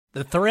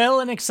The thrill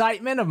and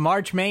excitement of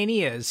March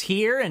Mania is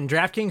here, and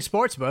DraftKings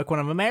Sportsbook, one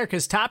of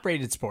America's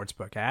top-rated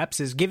sportsbook apps,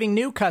 is giving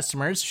new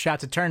customers a shot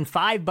to turn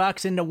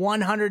 $5 into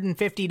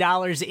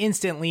 $150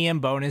 instantly in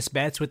bonus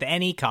bets with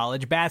any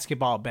college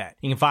basketball bet.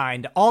 You can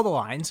find all the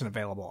lines and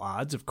available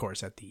odds, of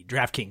course, at the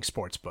DraftKings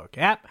Sportsbook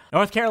app.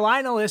 North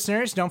Carolina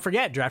listeners, don't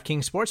forget,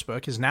 DraftKings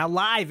Sportsbook is now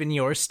live in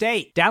your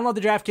state. Download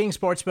the DraftKings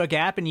Sportsbook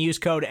app and use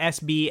code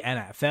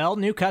SBNFL.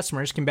 New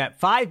customers can bet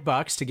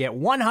 $5 to get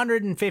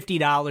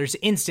 $150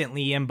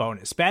 instantly in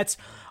bonus bets,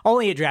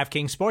 only at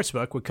DraftKings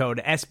Sportsbook with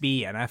code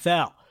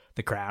SBNFL.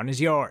 The crown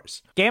is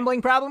yours.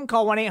 Gambling problem?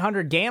 Call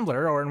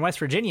 1-800-GAMBLER, or in West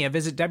Virginia,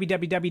 visit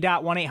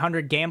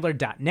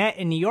www.1800gambler.net.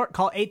 In New York,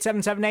 call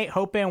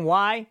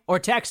 877-8-HOPE-NY or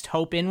text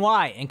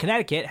HOPE-NY. In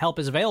Connecticut, help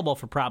is available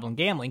for problem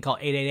gambling. Call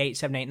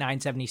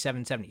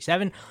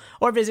 888-789-7777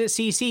 or visit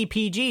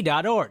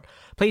ccpg.org.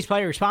 Please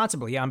play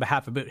responsibly on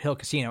behalf of Boot Hill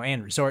Casino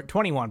and Resort.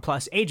 21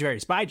 plus, age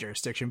varies by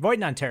jurisdiction. Void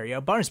in Ontario.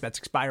 Bonus bets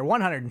expire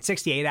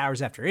 168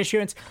 hours after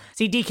issuance.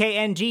 See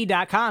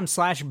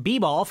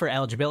dkng.com/bball for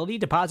eligibility,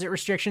 deposit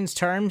restrictions,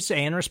 terms,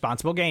 and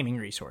responsible gaming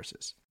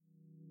resources.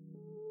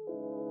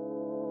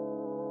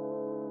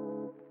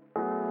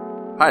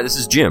 Hi, this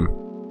is Jim.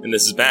 And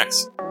this is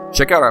Max.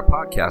 Check out our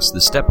podcast,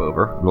 The Step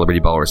Over, the Liberty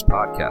Ballers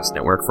Podcast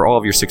Network, for all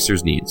of your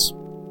Sixers needs.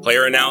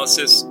 Player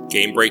analysis,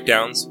 game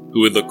breakdowns,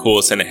 who would look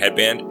coolest in a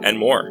headband, and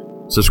more.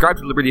 Subscribe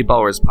to the Liberty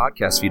Ballers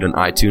podcast feed on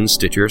iTunes,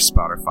 Stitcher,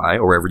 Spotify,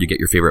 or wherever you get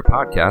your favorite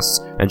podcasts,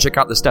 and check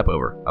out The Step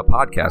Over, a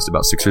podcast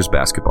about Sixers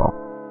basketball.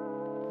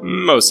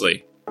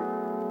 Mostly.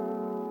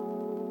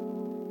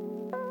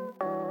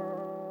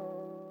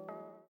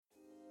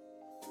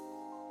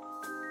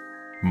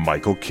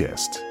 Michael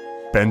Kist,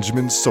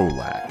 Benjamin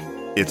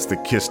Solak. It's the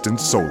Kist and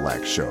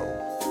Solak Show,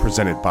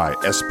 presented by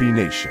SB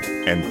Nation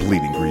and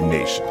Bleeding Green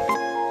Nation.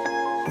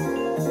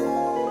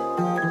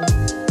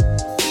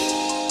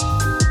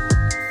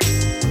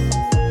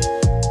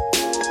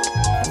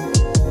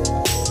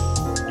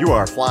 You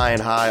are flying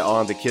high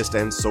on the Kist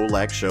and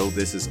Solak Show.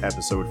 This is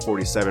episode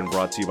 47,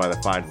 brought to you by the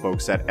fine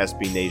folks at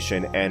SB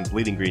Nation and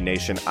Bleeding Green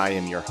Nation. I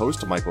am your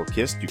host, Michael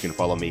Kist. You can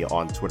follow me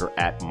on Twitter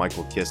at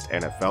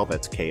MichaelKistNFL.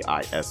 That's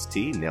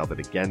K-I-S-T. Nailed it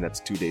again. That's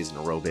 2 days in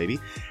a row,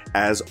 baby.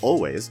 As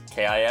always,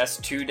 KIS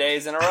 2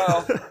 days in a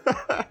row.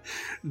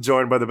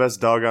 Joined by the best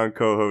doggone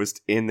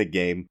co-host in the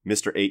game,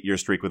 Mr. 8-year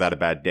streak without a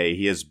bad day.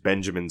 He is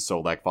Benjamin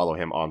Solak. Follow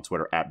him on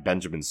Twitter at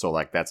Benjamin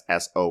Solak. That's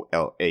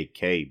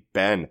S-O-L-A-K.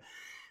 Ben.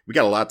 We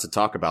got a lot to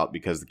talk about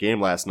because the game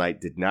last night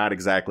did not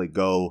exactly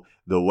go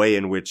the way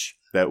in which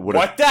that would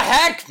have what the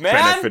heck, man?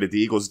 benefited the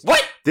Eagles.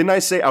 What? Didn't I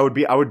say I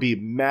would be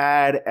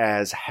mad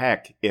as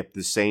heck if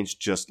the Saints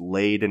just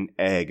laid an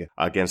egg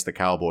against the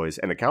Cowboys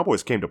and the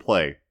Cowboys came to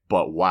play,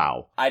 but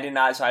wow. I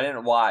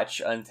didn't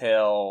watch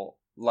until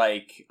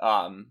at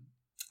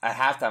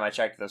halftime. I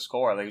checked the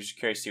score. I was just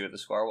curious to see what the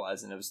score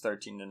was, and it was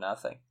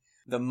 13-0.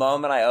 The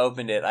moment I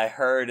opened it, I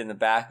heard in the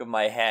back of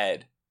my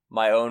head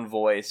my own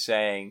voice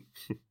saying,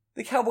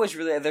 the Cowboys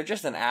they're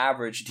just an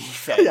average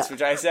defense, yeah.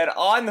 Which I said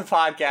on the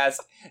podcast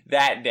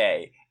that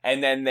day.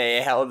 And then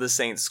they held the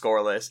Saints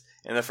scoreless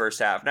in the first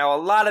half. Now, a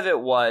lot of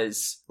it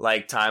was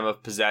like time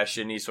of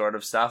possession-y sort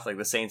of stuff. Like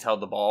the Saints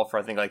held the ball for,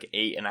 I think, like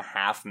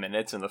 8.5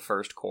 minutes in the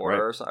first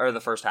quarter, right. or the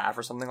first half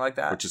or something like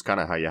that. Which is kind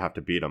of how you have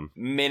to beat them.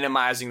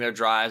 Minimizing their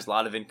drives, a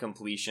lot of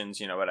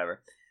incompletions,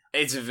 whatever.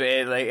 It's a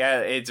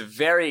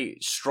very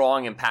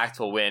strong,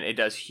 impactful win. It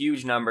does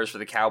huge numbers for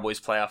the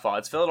Cowboys' playoff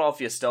odds.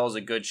 Philadelphia still has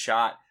a good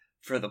shot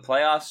for the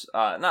playoffs.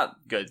 Not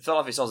good.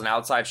 Philadelphia still has an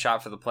outside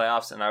shot for the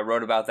playoffs, and I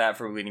wrote about that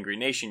for Bleeding Green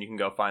Nation. You can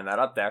go find that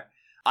up there.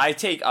 I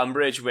take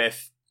umbrage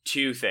with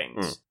two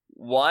things.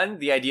 One,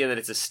 the idea that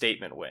it's a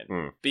statement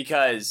win.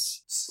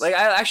 Because,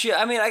 I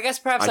guess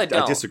perhaps I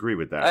don't. I disagree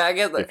with that. I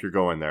get, if you're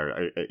going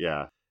there,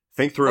 yeah.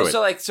 Think through it.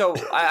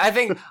 I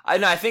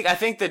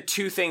think the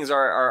two things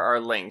are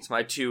linked.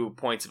 My 2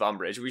 points of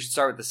umbrage. We should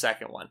start with the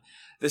second one.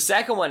 The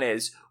second one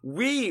is,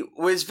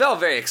 felt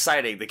very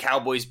exciting, the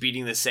Cowboys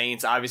beating the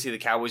Saints. Obviously, the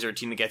Cowboys are a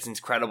team that gets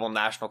incredible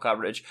national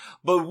coverage.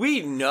 But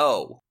we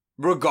know,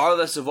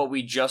 regardless of what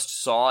we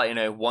just saw in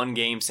a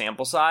one-game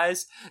sample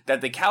size,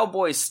 that the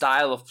Cowboys'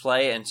 style of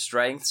play and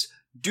strengths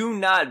do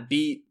not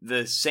beat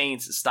the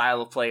Saints' style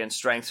of play and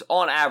strengths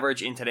on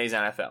average in today's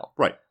NFL.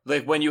 Right.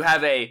 Like, when you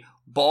have a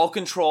ball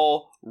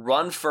control,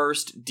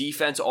 run-first,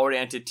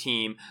 defense-oriented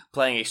team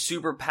playing a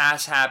super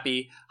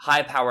pass-happy,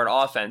 high-powered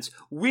offense,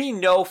 we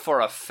know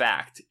for a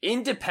fact,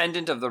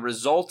 independent of the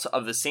results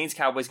of the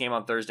Saints-Cowboys game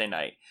on Thursday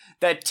night,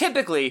 that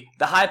typically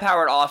the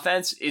high-powered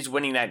offense is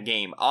winning that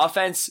game.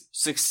 Offense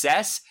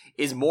success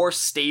is more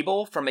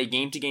stable from a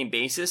game-to-game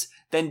basis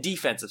than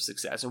defensive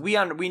success, and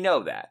we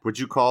know that. Would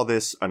you call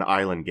this an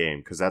island game?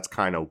 Because that's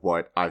kind of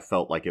what I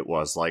felt like it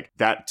was. Like,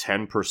 that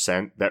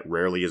 10% that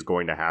rarely is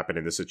going to happen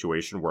in this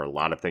situation where a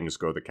lot of things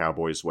go the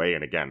Cowboys' way.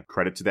 And again,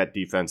 credit to that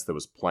defense that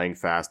was playing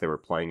fast, they were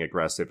playing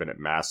aggressive, and it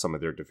masked some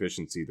of their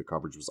deficiency. The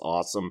coverage was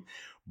awesome.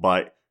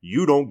 But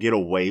you don't get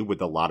away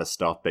with a lot of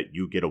stuff that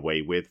you get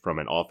away with from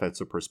an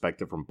offensive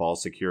perspective, from ball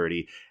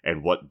security,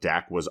 and what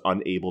Dak was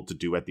unable to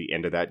do at the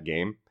end of that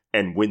game.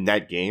 and win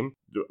that game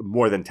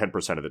more than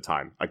 10% of the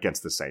time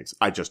against the Saints.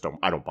 I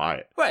don't buy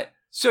it. Right.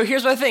 So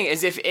here's my thing,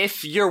 is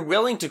if you're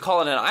willing to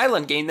call it an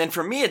island game, then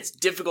for me it's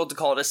difficult to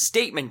call it a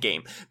statement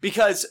game.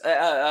 Because,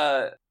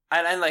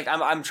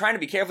 I'm trying to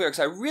be careful here because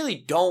I really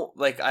don't,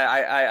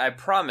 I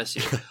promise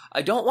you,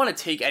 I don't want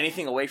to take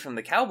anything away from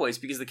the Cowboys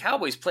because the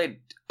Cowboys played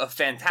a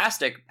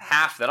fantastic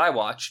half that I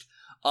watched.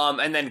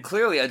 And then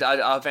clearly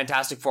a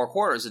fantastic 4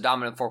 quarters, a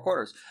dominant 4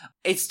 quarters.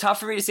 It's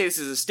tough for me to say this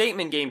is a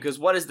statement game because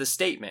what is the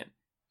statement?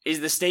 Is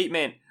the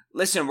statement,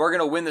 listen, we're going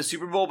to win the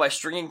Super Bowl by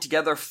stringing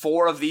together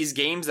 4 of these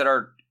games that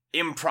are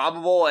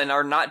improbable and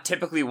are not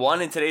typically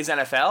won in today's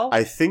NFL?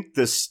 I think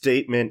the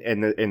statement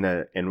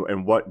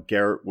and what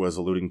Garrett was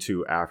alluding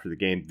to after the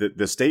game,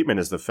 the statement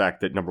is the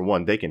fact that, number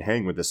one, they can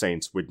hang with the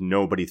Saints when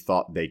nobody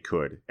thought they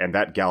could. And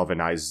that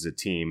galvanizes a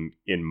team,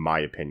 in my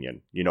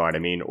opinion. You know what I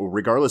mean?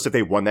 Regardless if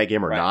they won that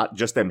game or not,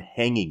 just them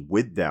hanging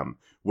with them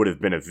would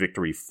have been a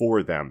victory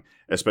for them,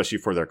 especially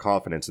for their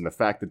confidence. And the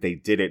fact that they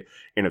did it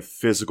in a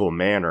physical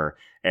manner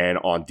and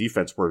on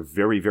defense were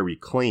very, very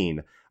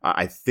clean,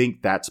 I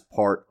think that's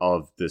part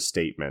of the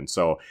statement.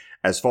 So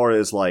as far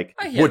as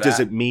does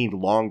it mean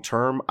long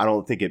term? I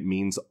don't think it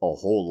means a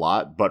whole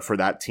lot, but for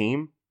that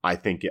team, I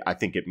think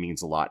it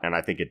means a lot. And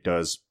I think it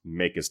does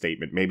make a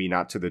statement, maybe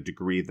not to the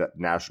degree that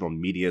national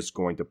media is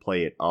going to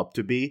play it up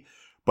to be,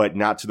 but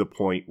not to the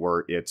point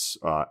where it's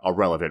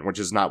irrelevant, which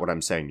is not what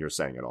I'm saying you're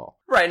saying at all.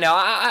 Right. Now,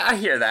 I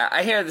hear that.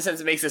 I hear in the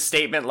sense it makes a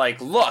statement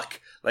look,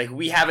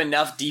 we have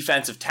enough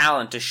defensive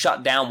talent to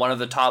shut down one of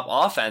the top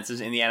offenses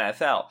in the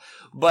NFL.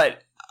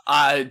 But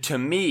to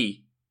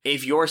me,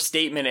 if your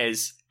statement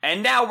is,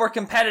 and now we're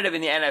competitive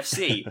in the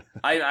NFC,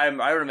 I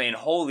remain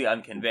wholly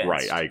unconvinced.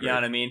 Right, I agree. You know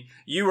what I mean?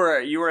 You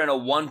were in a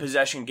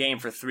 1-possession game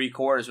for 3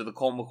 quarters with the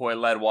Colt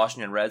McCoy-led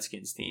Washington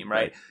Redskins team,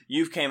 right?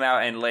 You've came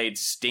out and laid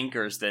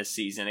stinkers this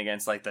season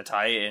against the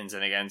Titans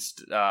and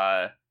against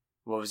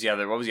what was the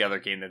other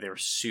game that they were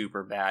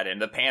super bad in?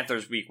 The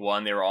Panthers week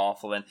 1, they were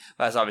awful in.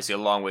 That's obviously a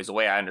long ways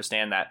away. I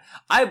understand that.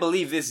 I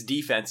believe this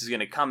defense is going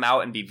to come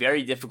out and be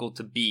very difficult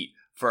to beat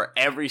for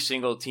every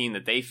single team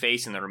that they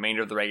face in the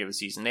remainder of the regular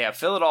season. They have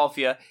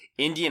Philadelphia,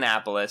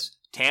 Indianapolis,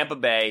 Tampa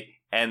Bay,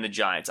 and the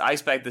Giants. I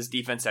expect this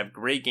defense to have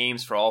great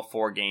games for all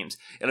 4 games.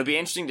 It'll be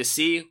interesting to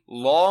see.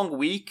 Long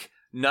week,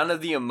 none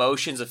of the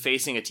emotions of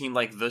facing a team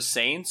like the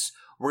Saints.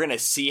 We're going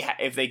to see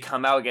if they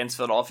come out against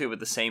Philadelphia with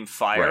the same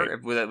fire,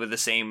 with the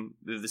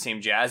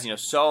same jazz.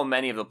 So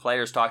many of the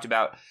players talked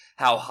about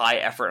how high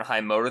effort and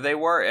high motor they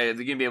were. They're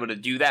going to be able to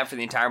do that for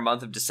the entire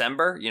month of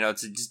December.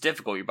 It's just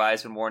difficult. Your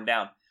body's been worn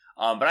down.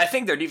 But I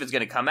think their defense is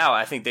going to come out.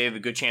 I think they have a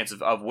good chance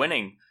of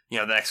winning,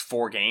 the next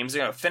 4 games.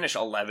 They're going to finish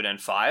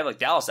 11-5.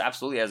 Dallas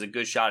absolutely has a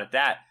good shot at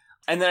that.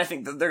 And then I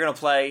think that they're going to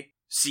play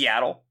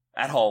Seattle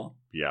at home.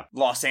 Yeah.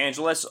 Los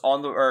Angeles it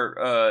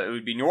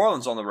would be New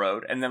Orleans on the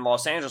road, and then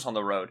Los Angeles on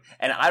the road.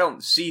 And I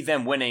don't see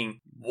them winning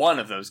one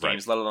of those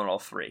games, let alone all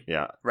 3.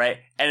 Yeah. Right?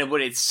 And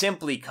what it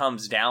simply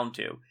comes down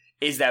to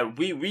is that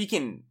we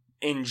can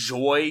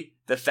enjoy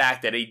the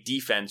fact that a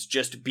defense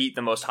just beat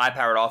the most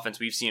high-powered offense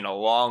we've seen in a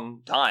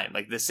long time.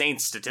 The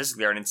Saints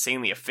statistically are an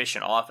insanely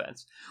efficient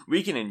offense.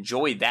 We can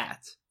enjoy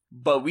that.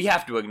 But we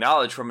have to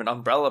acknowledge from an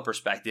umbrella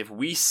perspective,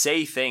 we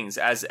say things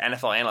as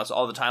NFL analysts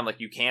all the time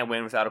you can't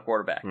win without a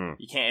quarterback.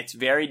 You can't. It's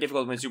very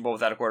difficult to win Super Bowl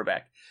without a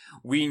quarterback.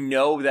 We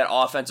know that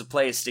offensive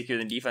play is stickier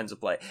than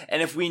defensive play.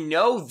 And if we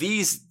know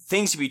these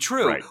things to be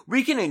true,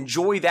 we can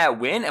enjoy that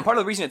win. And part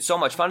of the reason it's so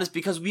much fun is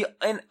because we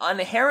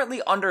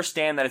inherently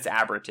understand that it's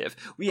aberrative.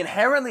 We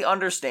inherently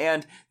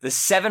understand the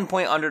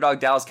 7-point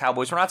underdog Dallas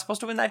Cowboys were not supposed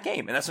to win that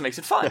game. And that's what makes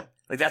it fun.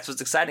 That's what's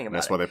exciting about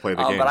it. That's why they play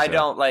the game. But I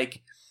don't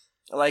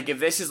if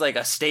this is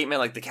a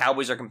statement the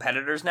Cowboys are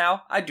competitors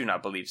now, I do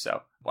not believe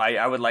so.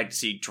 I would like to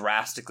see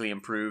drastically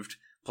improved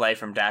play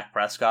from Dak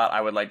Prescott.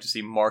 I would like to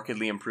see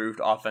markedly improved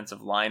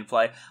offensive line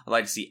play. I'd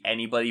like to see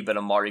anybody but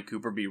Amari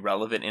Cooper be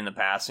relevant in the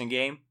passing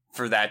game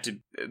for that to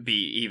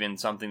be even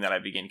something that I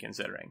begin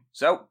considering.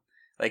 So,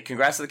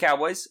 congrats to the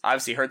Cowboys.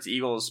 Obviously hurts the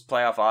Eagles'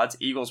 playoff odds.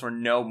 Eagles were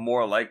no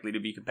more likely to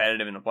be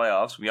competitive in the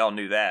playoffs. We all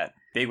knew that.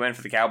 Big win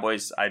for the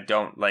Cowboys.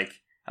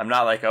 I'm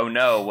not oh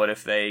no, what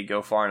if they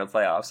go far in the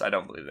playoffs? I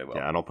don't believe they will.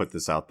 Yeah, I don't put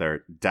this out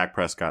there. Dak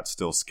Prescott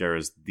still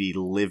scares the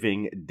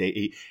living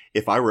day.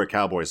 If I were a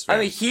Cowboys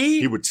fan,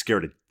 he would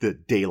scare the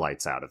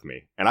daylights out of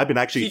me. And I've been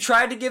He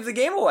tried to give the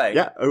game away.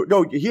 Yeah,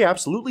 no, he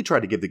absolutely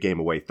tried to give the game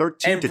away. 13-10.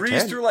 And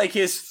breezed through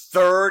his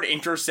 3rd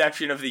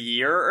interception of the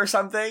year or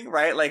something,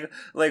 right?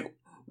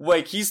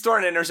 He's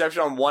thrown an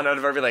interception on 1 out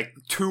of every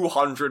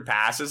 200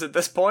 passes at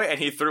this point, and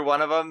he threw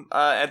one of them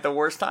at the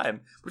worst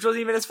time, which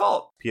wasn't even his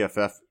fault.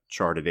 PFF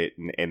charted it,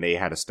 and they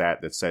had a stat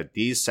that said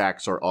these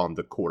sacks are on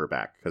the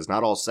quarterback, because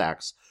not all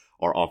sacks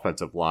are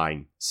offensive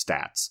line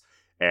stats.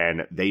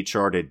 And they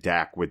charted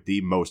Dak with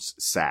the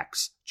most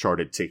sacks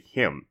charted to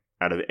him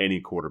out of any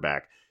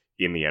quarterback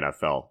in the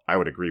NFL. I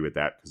would agree with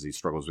that, because he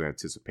struggles with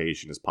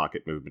anticipation, his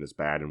pocket movement is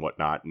bad and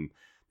whatnot, and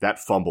that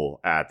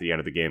fumble at the end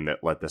of the game that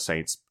let the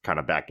Saints kind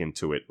of back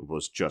into it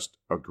was just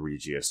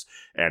egregious.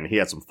 And he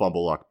had some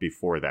fumble luck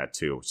before that,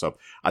 too. So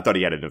I thought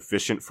he had an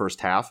efficient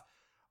first half.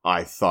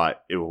 I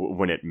thought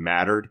when it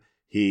mattered,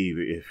 he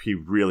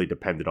really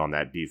depended on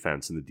that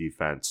defense, and the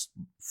defense,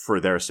 for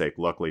their sake,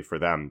 luckily for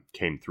them,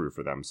 came through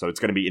for them. So it's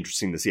going to be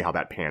interesting to see how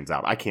that pans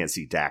out. I can't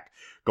see Dak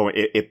going,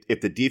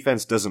 if the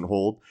defense doesn't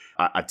hold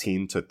a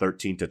team to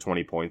 13 to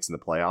 20 points in the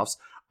playoffs,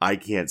 I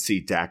can't see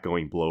Dak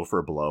going blow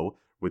for blow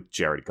with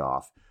Jared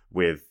Goff,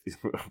 with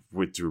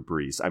Drew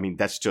Brees. I mean,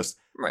 that's just,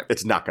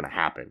 It's not going to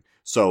happen.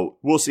 So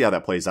we'll see how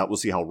that plays out. We'll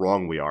see how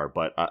wrong we are.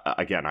 But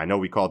again, I know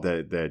we called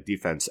the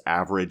defense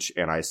average,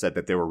 and I said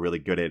that they were really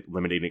good at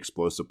limiting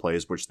explosive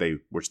plays, which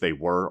they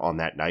were on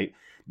that night.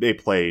 They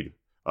played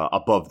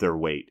above their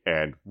weight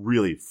and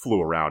really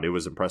flew around. It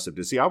was impressive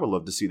to see. I would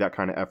love to see that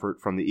kind of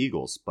effort from the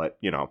Eagles, but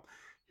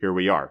here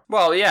we are.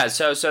 Well, yeah.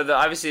 So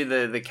obviously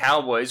the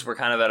Cowboys were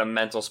kind of at a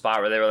mental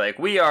spot where they were like,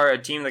 we are a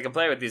team that can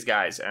play with these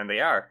guys, and they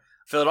are.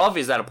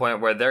 Philadelphia's at a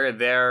point where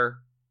their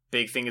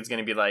big thing is going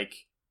to be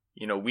like,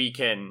 we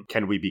can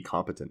we be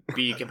competent?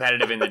 Be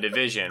competitive in the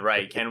division,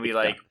 right? Can we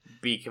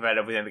be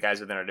competitive within the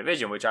guys within our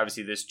division? Which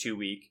obviously this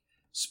 2-week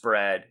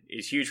spread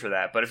is huge for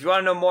that. But if you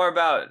want to know more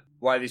about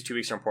why these 2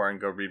 weeks are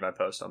important, go read my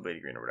post on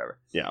Bleeding Green or whatever.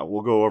 Yeah,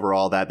 we'll go over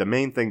all that. The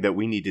main thing that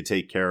we need to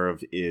take care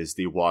of is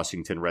the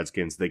Washington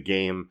Redskins, the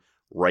game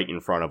right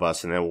in front of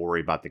us, and then we'll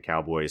worry about the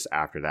Cowboys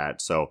after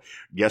that. So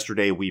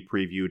yesterday we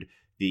previewed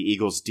the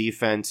Eagles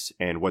defense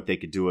and what they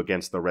could do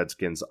against the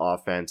Redskins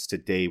offense.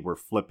 Today we're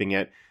flipping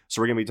it.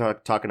 So we're going to be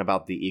talking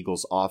about the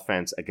Eagles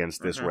offense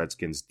against this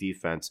Redskins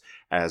defense.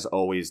 As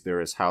always,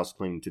 there is house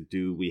cleaning to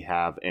do. We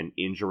have an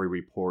injury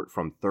report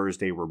from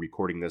Thursday. We're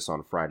recording this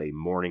on Friday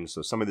morning,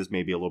 so some of this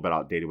may be a little bit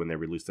outdated when they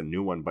released a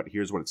new one, but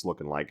here's what it's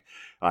looking like.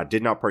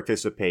 Did not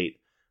participate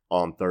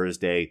on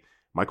Thursday.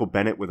 Michael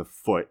Bennett with a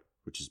foot,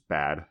 which is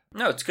bad.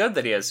 No, it's good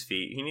that he has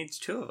feet. He needs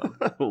 2 of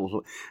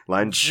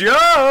them.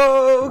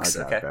 Jokes!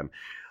 Okay. Ben.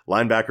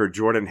 Linebacker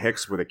Jordan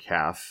Hicks with a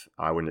calf.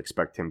 I wouldn't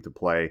expect him to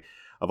play.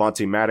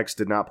 Avonte Maddox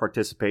did not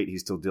participate.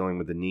 He's still dealing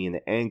with the knee and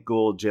the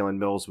ankle. Jalen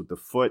Mills with the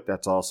foot.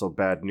 That's also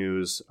bad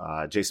news.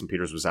 Jason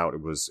Peters was out.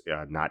 It was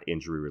not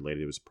injury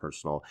related. It was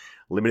personal.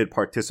 Limited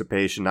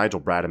participation. Nigel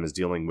Bradham is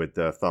dealing with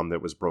the thumb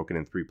that was broken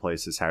in 3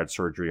 places, had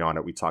surgery on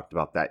it. We talked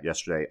about that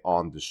yesterday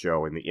on the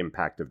show and the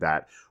impact of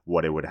that,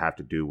 what it would have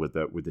to do with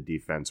the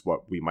defense,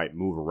 what we might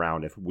move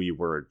around if we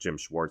were Jim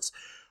Schwartz.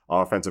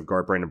 Offensive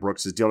guard Brandon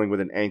Brooks is dealing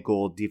with an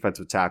ankle.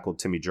 Defensive tackle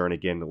Timmy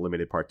Jernigan, a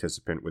limited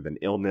participant with an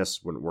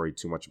illness. Wouldn't worry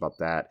too much about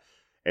that.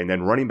 And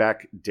then running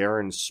back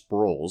Darren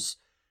Sproles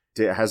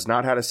has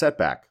not had a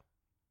setback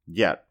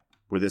yet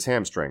with his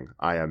hamstring.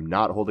 I am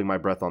not holding my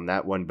breath on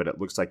that one, but it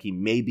looks like he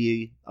may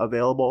be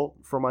available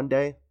for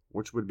Monday,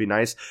 which would be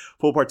nice.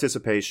 Full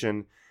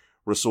participation.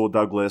 Rasul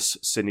Douglas,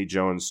 Sidney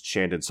Jones,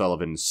 Chandon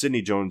Sullivan.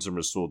 Sidney Jones and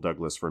Rasul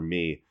Douglas for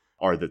me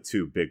are the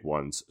 2 big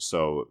ones.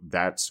 So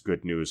that's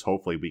good news.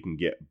 Hopefully we can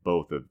get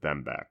both of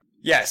them back.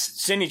 Yes,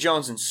 Sidney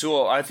Jones and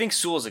Sewell. I think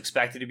Sewell's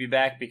expected to be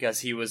back because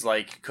he was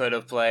could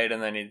have played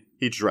and then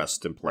he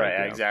dressed and played. Right,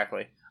 yeah.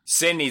 Exactly.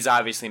 Sidney's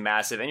obviously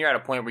massive, and you're at a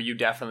point where you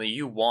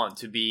want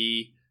to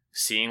be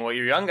seeing what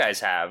your young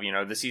guys have.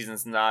 The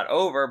season's not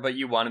over, but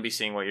you want to be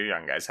seeing what your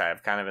young guys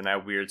have, kind of in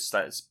that weird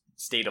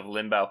state of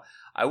limbo.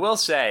 I will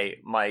say,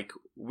 Mike,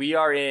 we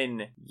are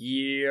in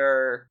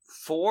year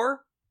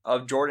 4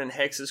 of Jordan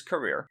Hicks'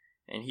 career.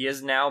 And he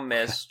has now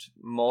missed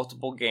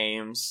multiple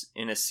games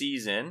in a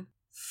season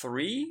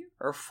 3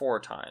 or 4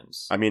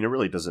 times. I mean, it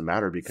really doesn't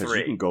matter because 3.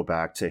 You can go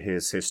back to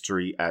his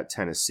history at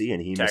Tennessee,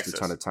 and he missed a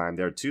ton of time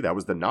there too. That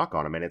was the knock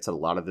on him, and it's a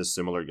lot of this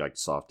similar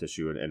soft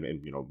tissue and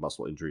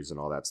muscle injuries and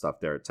all that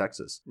stuff there at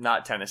Texas.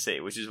 Not Tennessee,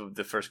 which is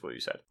the first school you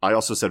said. I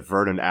also said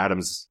Vernon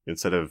Adams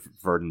instead of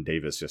Verdon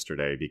Davis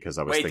yesterday because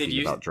I was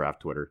thinking about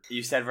draft Twitter.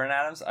 You said Vernon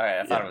Adams? All right,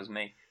 I thought it was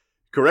me.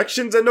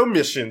 Corrections and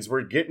omissions.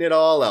 We're getting it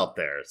all out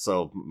there.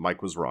 So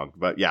Mike was wrong.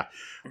 But yeah,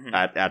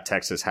 at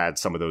Texas had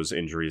some of those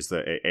injuries.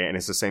 And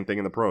it's the same thing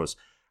in the pros.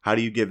 How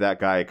do you give that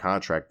guy a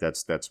contract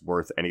that's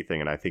worth anything?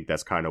 And I think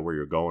that's kind of where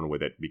you're going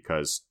with it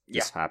because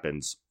this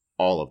happens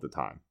all of the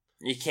time.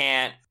 You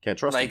can't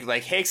trust him.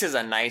 Like Hicks is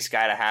a nice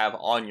guy to have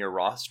on your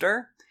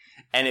roster.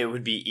 And it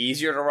would be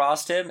easier to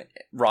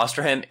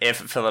roster him if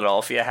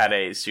Philadelphia had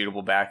a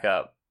suitable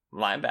backup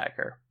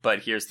linebacker.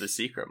 But here's the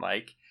secret,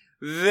 Mike.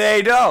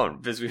 They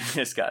don't, as we've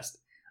discussed.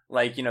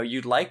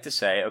 You'd like to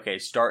say, okay,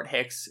 start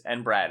Hicks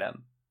and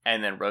Bradham,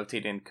 and then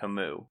rotate in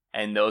Camus,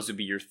 and those would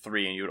be your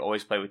 3, and you would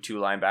always play with 2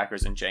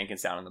 linebackers and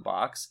Jenkins down in the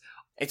box.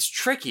 It's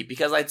tricky,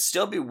 because I'd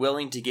still be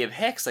willing to give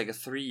Hicks a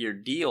 3-year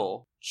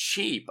deal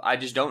cheap. I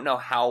just don't know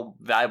how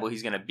valuable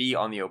he's going to be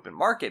on the open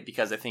market,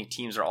 because I think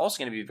teams are also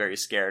going to be very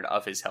scared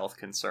of his health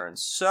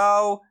concerns.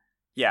 So,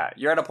 yeah,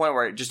 you're at a point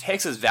where just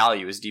Hicks's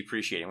value is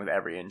depreciating with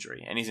every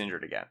injury, and he's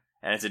injured again.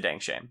 And it's a dang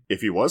shame.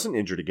 If he wasn't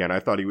injured again, I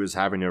thought he was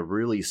having a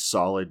really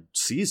solid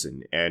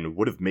season and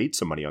would have made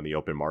some money on the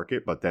open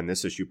market. But then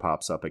this issue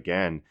pops up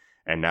again.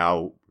 And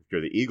now, if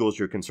you're the Eagles,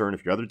 you're concerned.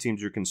 If you're other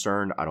teams, you're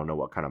concerned. I don't know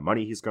what kind of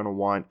money he's going to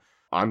want.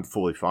 I'm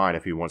fully fine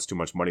if he wants too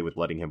much money with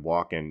letting him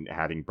walk and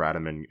having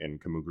Bradham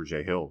and Camus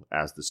Hill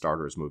as the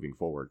starters moving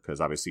forward.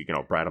 Because obviously,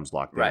 Bradham's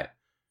locked in. Right.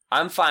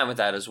 I'm fine with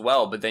that as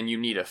well, but then you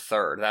need a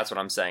third. That's what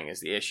I'm saying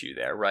is the issue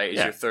there, right?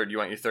 Is your third, you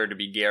want your third to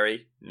be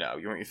Gary? No.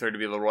 You want your third to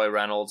be Leroy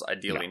Reynolds?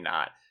 Ideally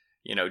not.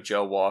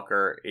 Joe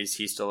Walker, is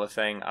he still a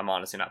thing? I'm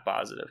honestly not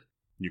positive.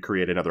 You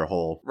create another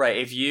hole. Right.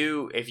 If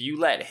you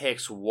let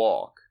Hicks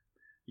walk,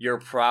 you're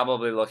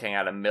probably looking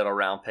at a middle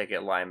round pick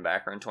at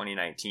linebacker in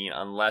 2019,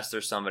 unless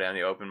there's somebody on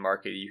the open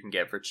market you can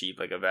get for cheap,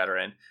 like a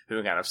veteran, who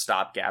can kind of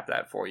stopgap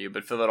that for you.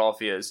 But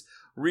Philadelphia's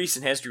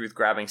recent history with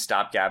grabbing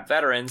stopgap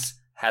veterans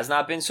has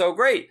not been so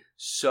great.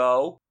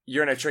 So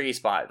you're in a tricky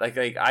spot. Like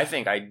I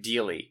think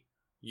ideally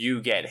you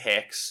get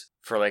Hicks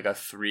for like a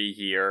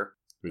 3-year.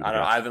 I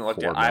don't know.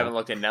 I haven't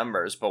looked at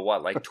numbers, but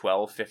what, like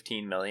 12,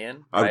 15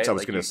 million? Right? I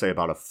was going to say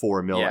about a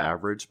 $4 million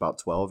average. About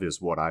 12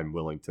 is what I'm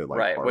willing to like.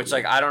 Right, which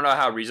I don't know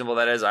how reasonable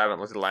that is. I haven't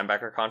looked at the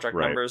linebacker contract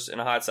numbers in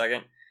a hot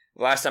second.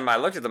 The last time I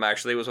looked at them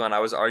actually was when I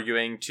was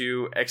arguing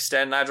to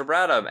extend Nigel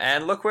Bradham,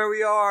 and look where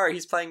we are.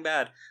 He's playing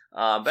bad.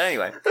 But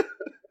anyway,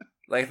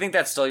 I think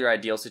that's still your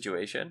ideal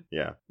situation.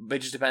 Yeah, but it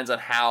just depends on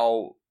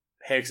how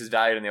Hicks is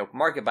valued in the open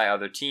market by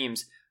other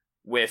teams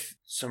with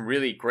some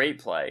really great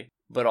play,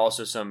 but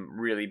also some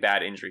really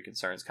bad injury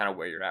concerns, kind of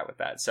where you're at with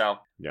that. So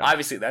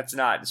obviously that's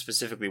not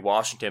specifically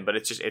Washington, but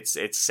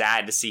it's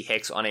sad to see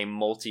Hicks on a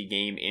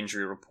multi-game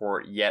injury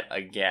report yet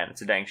again.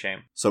 It's a dang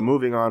shame. So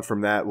moving on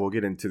from that, we'll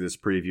get into this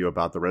preview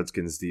about the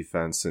Redskins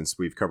defense, since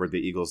we've covered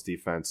the Eagles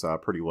defense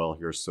pretty well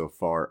here so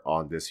far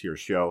on this here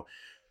show.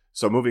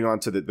 So moving on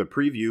to the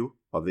preview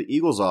of the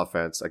Eagles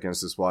offense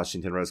against this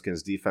Washington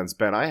Redskins defense.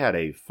 Ben, I had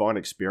a fun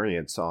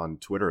experience on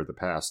Twitter the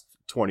past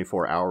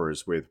 24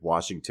 hours with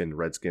Washington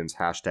Redskins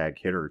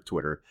 #hitter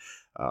Twitter.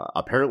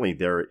 Apparently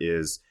there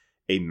is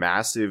a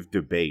massive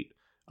debate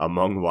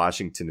among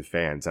Washington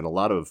fans, and a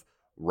lot of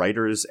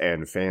writers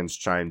and fans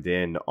chimed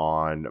in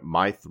on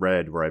my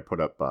thread where I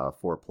put up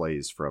 4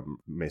 plays from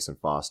Mason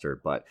Foster.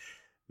 But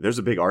there's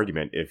a big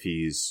argument if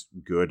he's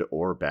good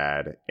or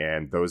bad,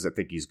 and those that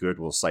think he's good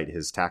will cite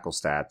his tackle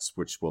stats,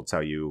 which will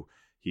tell you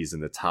he's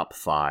in the top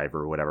 5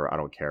 or whatever. I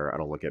don't care. I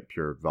don't look at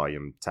pure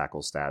volume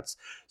tackle stats.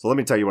 So let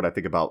me tell you what I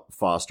think about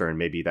Foster, and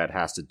maybe that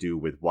has to do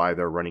with why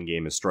their running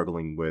game is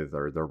struggling with,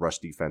 or their rush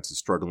defense is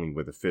struggling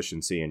with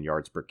efficiency and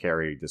yards per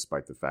carry,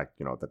 despite the fact,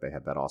 that they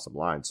have that awesome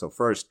line. So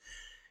first,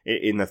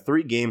 in the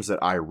 3 games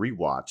that I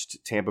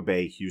rewatched, Tampa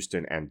Bay,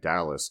 Houston, and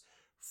Dallas,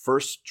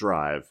 first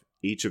drive,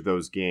 each of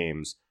those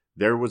games,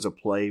 there was a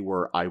play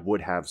where I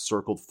would have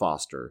circled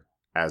Foster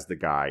as the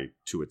guy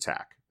to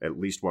attack. At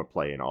least one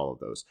play in all of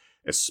those,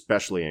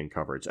 especially in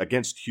coverage.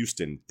 Against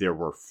Houston, there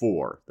were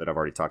 4 that I've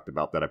already talked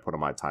about that I put on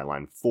my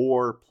timeline.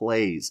 4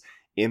 plays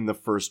in the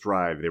first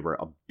drive. They were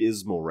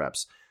abysmal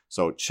reps.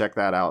 So check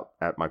that out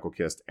at Michael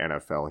Kist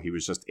NFL. He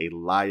was just a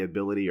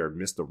liability, or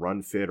missed a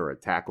run fit or a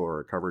tackle or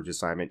a coverage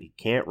assignment. He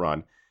can't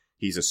run.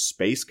 He's a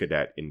space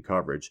cadet in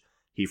coverage.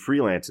 He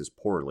freelances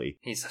poorly.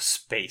 He's a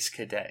space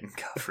cadet in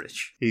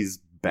coverage. He's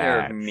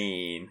bad. They're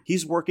mean.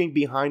 He's working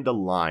behind a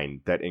line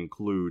that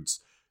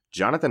includes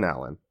Jonathan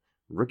Allen,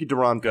 Ricky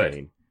Deron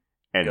Payne,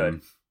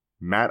 and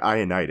Matt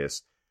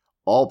Ioannidis,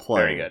 all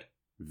playing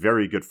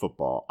very good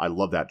football. I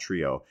love that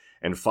trio.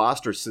 And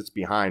Foster sits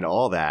behind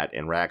all that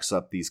and racks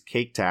up these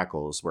cake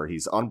tackles where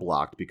he's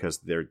unblocked because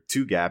they're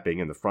 2-gapping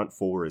and the front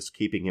 4 is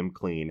keeping him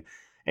clean.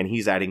 And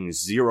he's adding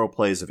 0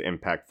 plays of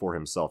impact for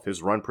himself.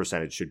 His run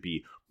percentage should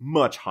be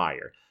much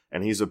higher.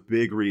 And he's a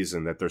big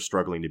reason that they're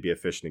struggling to be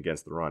efficient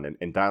against the run.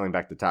 And dialing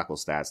back to tackle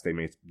stats,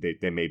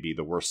 they may be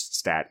the worst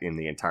stat in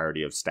the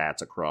entirety of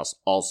stats across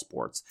all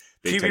sports.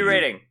 QB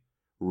rating.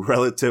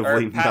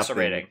 Relatively passer nothing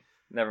rating.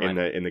 Never mind.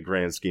 In the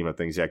grand scheme of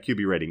things. Yeah,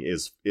 QB rating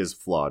is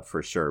flawed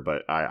for sure,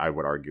 but I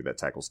would argue that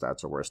tackle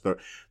stats are worse.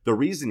 The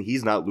reason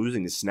he's not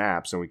losing the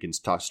snaps, and we can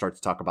start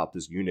to talk about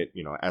this unit,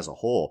 as a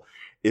whole,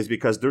 is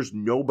because there's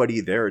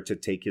nobody there to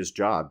take his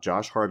job.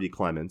 Josh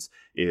Harvey-Clements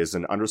is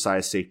an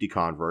undersized safety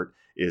convert,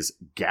 is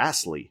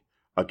ghastly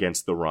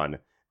against the run,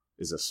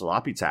 is a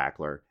sloppy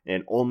tackler,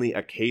 and only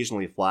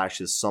occasionally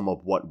flashes some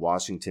of what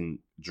Washington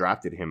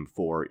drafted him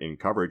for in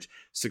coverage.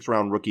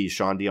 6th-round rookie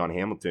Sean Dion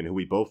Hamilton, who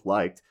we both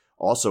liked,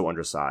 also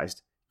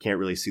undersized, can't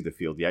really see the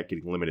field yet,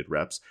 getting limited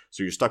reps.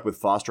 So you're stuck with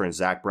Foster and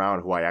Zach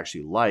Brown, who I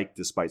actually like,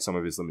 despite some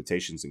of his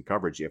limitations in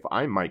coverage. If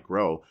I might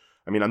grow,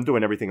 I'm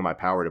doing everything in my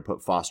power to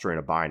put Foster in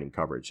a bind in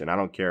coverage, and I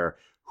don't care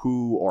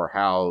who or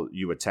how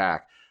you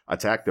attack.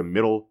 Attack the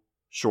middle,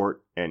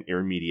 short, and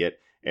intermediate.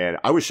 And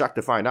I was shocked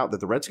to find out that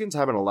the Redskins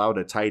haven't allowed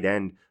a tight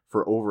end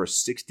for over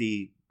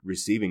 60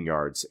 receiving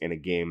yards in a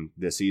game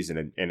this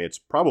season, and it's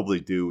probably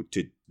due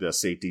to the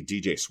safety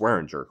DJ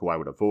Swearinger, who I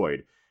would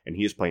avoid, and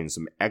he is playing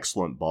some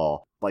excellent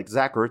ball. Like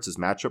Zach Ertz is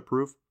matchup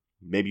proof.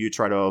 Maybe you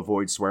try to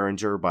avoid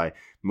Swearinger by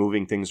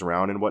moving things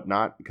around and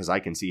whatnot, because I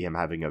can see him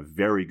having a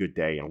very good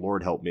day, and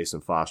Lord help Mason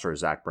Foster or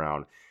Zach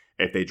Brown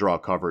if they draw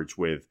coverage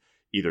with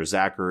either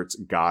Zach Ertz,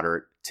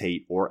 Goddard,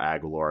 Tate, or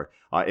Aguilar.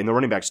 In the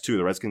running backs, too,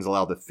 the Redskins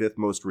allow the 5th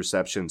most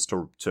receptions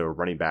to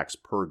running backs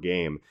per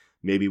game.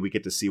 Maybe we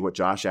get to see what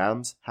Josh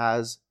Adams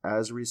has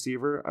as a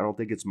receiver. I don't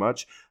think it's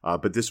much,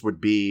 but this would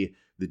be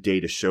the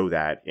day to show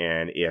that.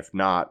 And if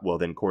not, well,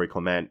 then Corey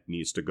Clement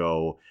needs to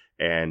go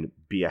and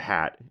be a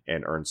hat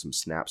and earn some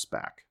snaps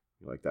back.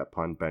 You like that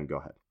pun? Ben, go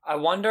ahead. I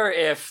wonder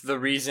if the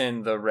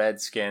reason the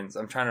Redskins,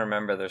 I'm trying to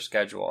remember their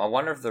schedule. I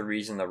wonder if the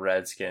reason the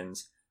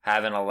Redskins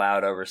haven't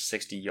allowed over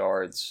 60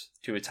 yards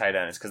to a tight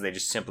end is because they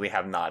just simply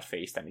have not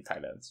faced any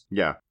tight ends.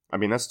 Yeah. I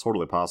mean, that's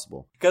totally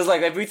possible. Because,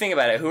 like, if we think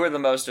about it, who are the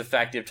most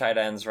effective tight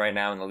ends right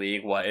now in the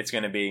league? What? It's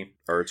going to be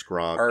Ertz,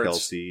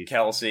 Gronk,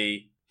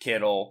 Kelsey,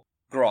 Kittle,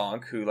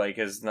 Gronk, who, like,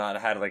 has not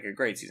had, like, a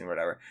great season or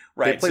whatever.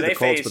 Right. They played the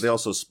Colts, but they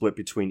also split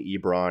between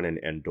Ebron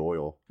and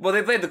Doyle. Well,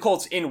 they played the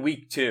Colts in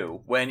week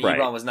 2 when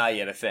Ebron was not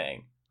yet a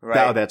thing.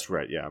 Right. Oh, that's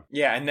right, yeah.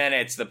 Yeah, and then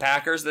it's the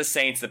Packers, the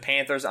Saints, the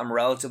Panthers, I'm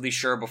relatively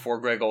sure before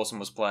Greg Olsen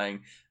was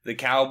playing, the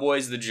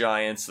Cowboys, the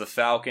Giants, the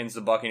Falcons,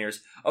 the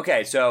Buccaneers.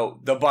 Okay, so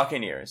the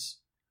Buccaneers.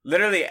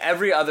 Literally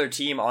every other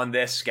team on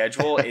this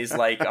schedule is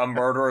like a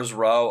murderer's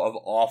row of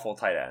awful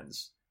tight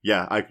ends.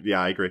 Yeah,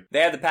 I agree. They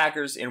had the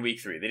Packers in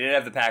week 3. They did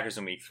have the Packers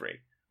in week 3,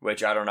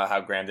 which I don't know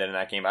how Graham did in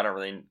that game.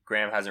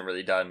 Graham hasn't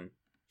really done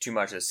too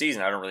much this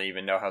season. I don't really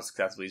even know how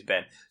successful he's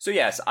been. So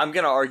yes, I'm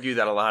going to argue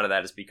that a lot of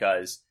that is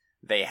because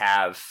they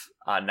have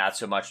not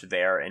so much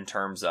there in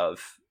terms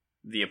of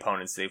the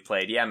opponents they've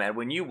played. Yeah, man,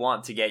 when you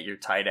want to get your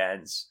tight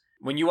ends,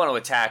 when you want to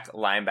attack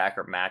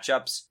linebacker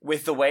matchups,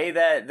 with the way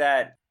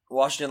that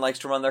Washington likes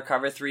to run their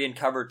cover 3 and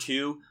cover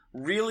 2,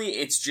 really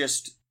it's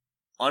just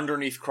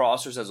underneath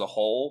crossers as a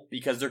whole,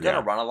 because they're going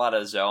to run a lot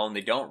of zone. They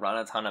don't run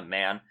a ton of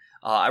man.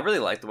 I really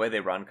like the way they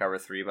run cover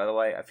 3, by the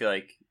way. I feel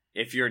like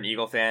if you're an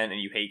Eagle fan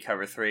and you hate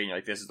cover 3 and you're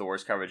like, this is the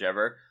worst coverage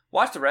ever,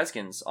 watch the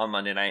Redskins on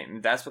Monday night,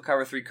 and that's what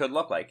cover 3 could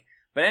look like.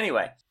 But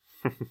anyway,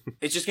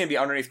 it's just going to be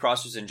underneath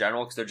crossers in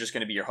general because they're just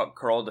going to be your hook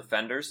curl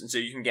defenders. And so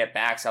you can get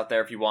backs out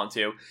there if you want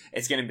to.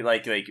 It's going to be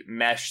like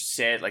mesh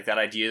sit, like that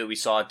idea that we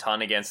saw a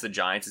ton against the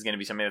Giants is going to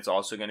be something that's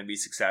also going to be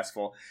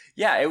successful.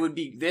 Yeah,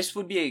 this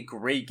would be a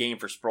great game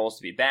for Sproles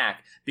to be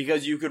back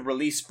because you could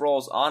release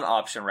Sproles on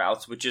option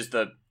routes, which is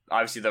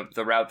obviously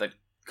the route that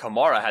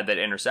Kamara had that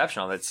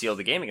interception on that sealed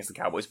the game against the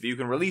Cowboys, but you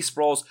can release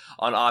Sproles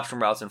on option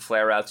routes and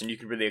flare routes, and you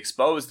can really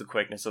expose the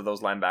quickness of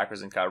those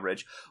linebackers in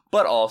coverage.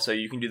 But also,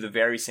 you can do the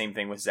very same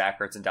thing with Zach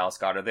Ertz and Dallas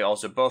Goedert. They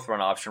also both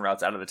run option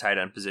routes out of the tight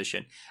end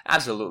position.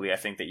 Absolutely, I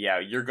think that,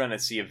 you're going to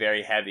see a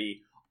very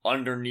heavy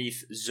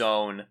underneath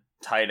zone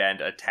tight end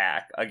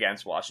attack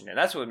against Washington.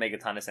 That's what would make a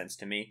ton of sense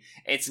to me.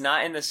 It's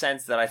not in the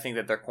sense that I think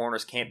that their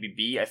corners can't be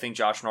beat. I think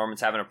Josh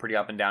Norman's having a pretty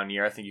up and down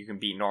year. I think you can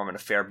beat Norman a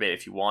fair bit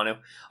if you want to.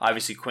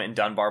 Obviously, Quentin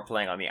Dunbar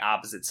playing on the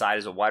opposite side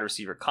as a wide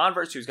receiver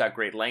convert, who's got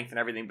great length and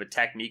everything, but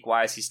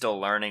technique-wise, he's still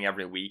learning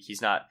every week.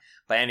 He's not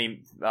by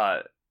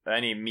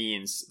any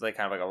means like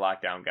kind of like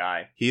a lockdown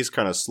guy. He's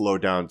kind of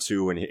slowed down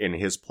too in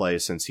his play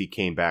since he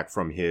came back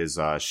from his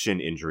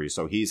shin injury.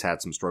 So he's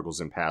had some struggles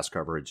in pass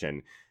coverage,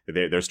 and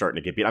they're starting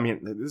to get beat. I mean,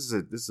 this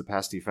is a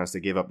pass defense.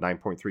 They gave up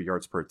 9.3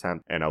 yards per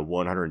attempt and a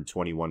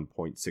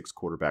 121.6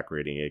 quarterback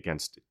rating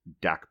against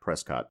Dak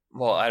Prescott.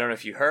 Well, I don't know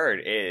if you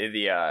heard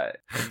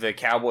the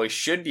Cowboys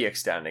should be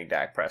extending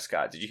Dak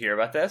Prescott. Did you hear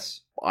about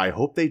this? I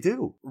hope they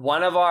do.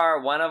 One of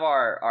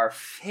our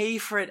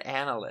favorite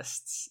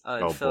analysts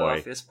on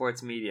Philadelphia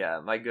sports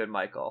media, my good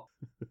Michael.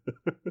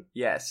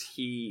 Yes,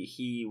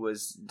 he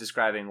was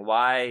describing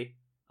why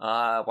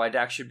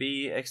Dak should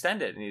be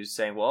extended, and he was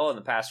saying, well, in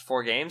the past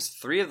 4 games,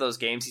 3 of those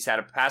games he's had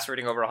a pass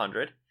rating over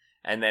 100,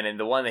 and then in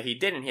the one that he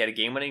didn't, he had a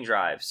game-winning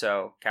drive.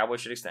 So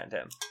Cowboys should extend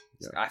him.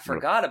 Yeah. I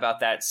forgot about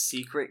that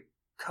secret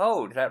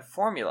code, that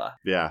formula.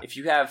 Yeah. If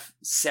you have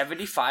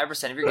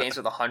 75% of your games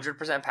with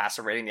 100%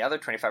 passer rating, the other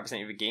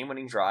 25% of a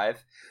game-winning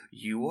drive,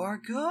 you are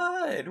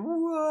good.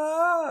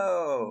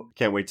 Whoa!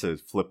 Can't wait to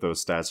flip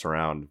those stats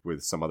around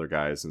with some other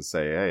guys and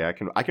say, hey,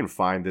 I can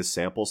find this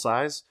sample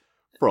size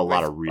for a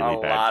lot of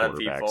really bad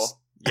quarterbacks.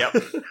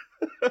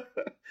 Yep.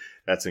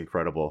 That's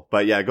incredible.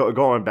 But yeah,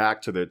 going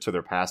back to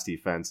their pass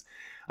defense,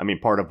 I mean,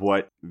 part of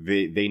what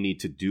they need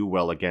to do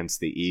well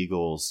against the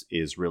Eagles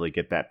is really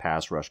get that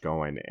pass rush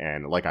going.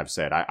 And like I've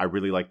said, I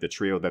really like the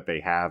trio that they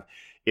have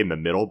in the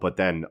middle, but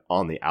then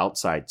on the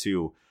outside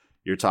too,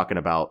 you're talking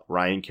about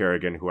Ryan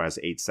Kerrigan, who has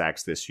 8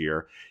 sacks this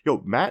year.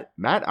 Matt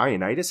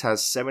Ioannidis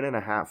has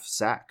 7.5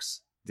 sacks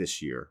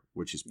this year,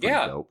 which is pretty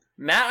dope.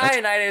 Matt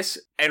Ioannidis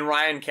and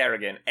Ryan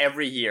Kerrigan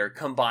every year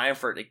combine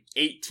for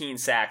 18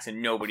 sacks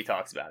and nobody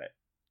talks about it.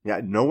 Yeah,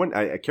 no one.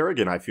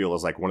 Kerrigan, I feel,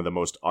 is like one of the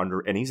most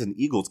and he's an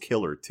Eagles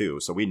killer too,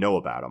 so we know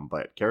about him.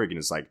 But Kerrigan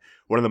is like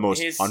one of the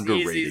most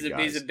underrated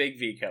guys. He's a big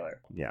V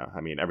killer. Yeah,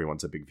 I mean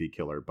everyone's a big V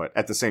killer, but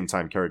at the same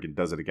time, Kerrigan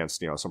does it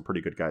against some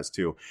pretty good guys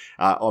too.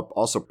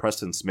 Also,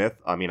 Preston Smith.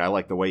 I mean, I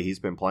like the way he's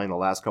been playing the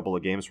last couple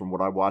of games from what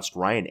I watched.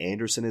 Ryan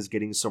Anderson is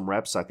getting some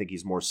reps. I think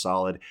he's more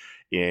solid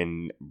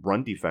in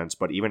run defense,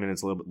 but even in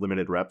his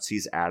limited reps,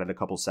 he's added a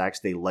couple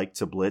sacks. They like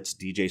to blitz.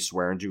 DJ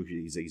Swearingen,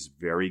 he's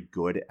very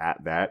good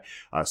at that.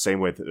 Same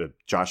with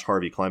Josh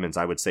Harvey Clemens.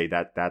 I would say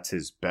that's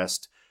his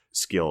best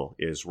skill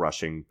is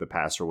rushing the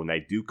passer when they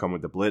do come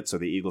with the blitz. So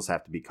the Eagles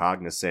have to be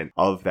cognizant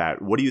of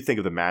that. What do you think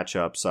of the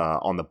matchups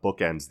on the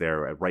bookends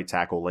there? At right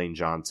tackle, Lane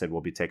Johnson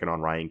will be taking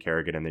on Ryan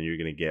Kerrigan, and then you're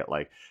going to get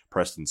like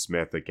Preston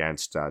Smith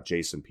against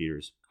Jason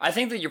Peters. I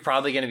think that you're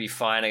probably going to be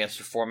fine against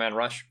a four-man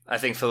rush. I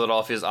think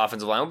Philadelphia's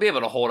offensive line will be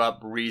able to hold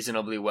up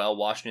reasonably well.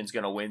 Washington's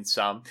going to win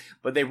some,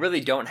 but they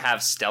really don't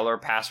have stellar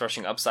pass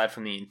rushing upside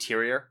from the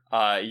interior.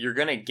 You're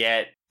going to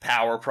get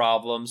power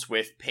problems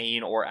with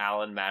Payne or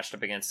Allen matched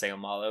up against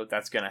Seumalo.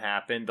 That's going to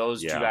happen.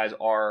 Those two guys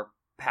are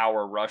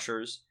power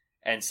rushers,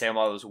 and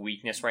Seumalo's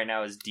weakness right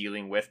now is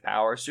dealing with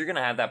power. So you're going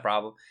to have that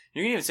problem.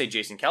 You can even say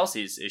Jason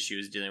Kelsey's issue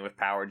is dealing with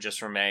power just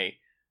from a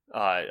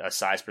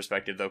size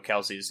perspective, though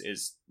Kelsey's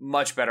is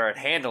much better at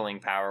handling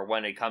power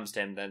when it comes to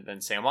him than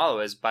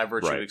Seumalo is by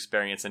virtue of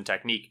experience and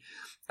technique.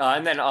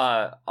 And then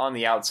on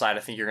the outside, I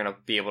think you're going to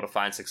be able to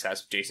find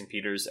success with Jason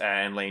Peters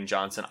and Lane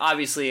Johnson.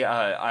 Obviously,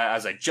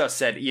 as I just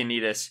said,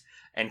 Ioannidis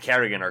and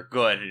Kerrigan are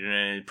good,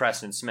 and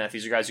Preston Smith,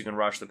 these are guys who can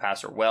rush the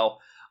passer well.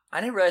 I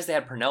didn't realize they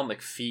had Pernell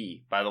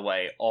McPhee, by the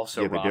way,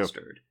 also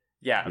rostered.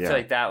 Yeah, I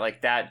feel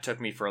like that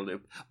took me for a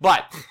loop.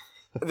 But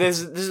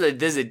this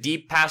is a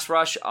deep pass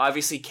rush.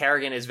 Obviously,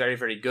 Kerrigan is very,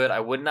 very good.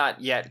 I would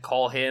not yet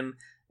call him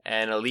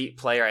an elite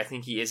player. I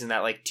think he is in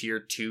that like tier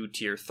 2,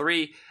 tier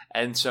 3.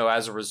 And so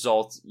as a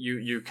result,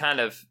 you kind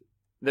of,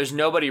 there's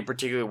nobody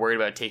particularly worried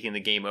about taking the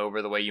game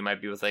over the way you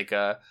might be with like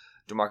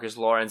DeMarcus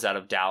Lawrence out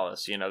of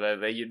Dallas. You know,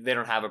 they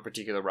don't have a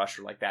particular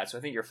rusher like that. So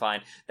I think you're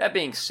fine. That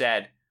being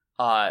said,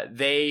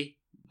 they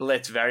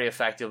blitz very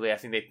effectively. I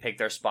think they pick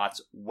their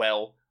spots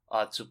well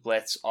to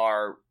blitz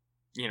our,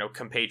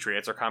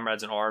 compatriots, our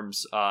comrades in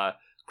arms.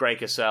 Greg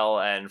Cassell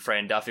and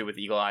Fran Duffy with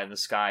Eagle Eye in the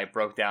Sky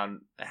broke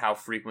down how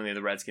frequently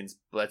the Redskins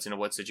blitz and in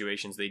what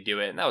situations they do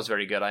it. And that was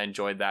very good. I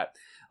enjoyed that.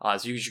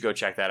 So you should go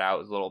check that out. It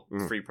was a little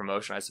free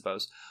promotion, I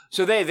suppose.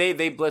 So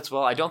they blitz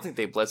well. I don't think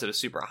they blitz at a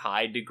super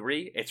high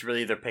degree. It's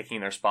really they're picking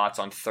their spots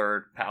on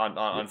third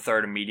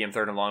and medium,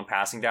 third and long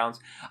passing downs.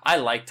 I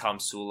like Tom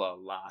Sula a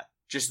lot,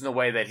 just in the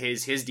way that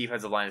his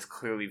defensive line is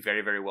clearly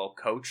very, very well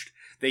coached.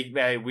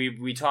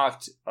 We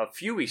talked a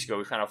few weeks ago.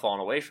 We've kind of fallen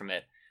away from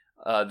it.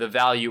 The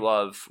value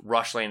of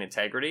rush lane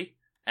integrity.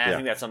 And I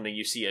think that's something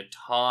you see a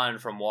ton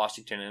from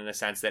Washington in the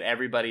sense that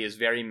everybody is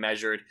very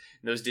measured.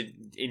 Those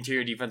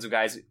interior defensive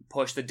guys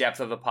push the depth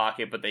of the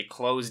pocket, but they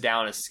close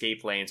down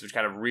escape lanes, which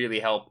kind of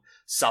really help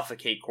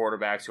suffocate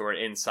quarterbacks who are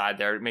inside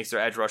there. It makes their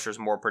edge rushers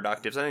more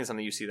productive. So I think it's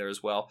something you see there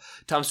as well.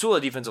 Tom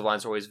Sula defensive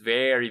lines are always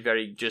very,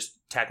 very just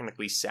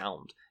technically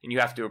sound, and you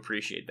have to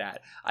appreciate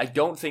that. I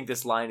don't think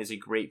this line is a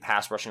great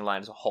pass rushing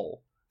line as a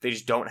whole. They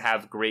just don't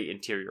have great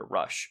interior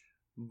rush.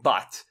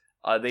 But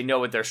they know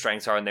what their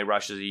strengths are and they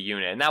rush as a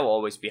unit, and that will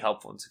always be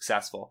helpful and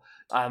successful.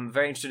 I'm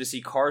very interested to see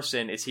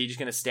Carson. Is he just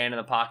going to stand in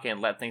the pocket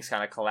and let things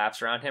kind of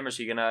collapse around him, or is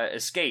he going to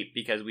escape?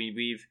 Because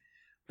we've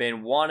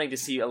been wanting to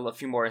see a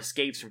few more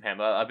escapes from him,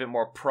 a bit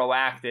more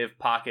proactive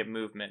pocket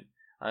movement,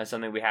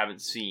 something we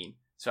haven't seen.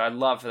 So I'd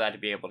love for that to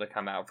be able to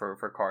come out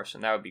for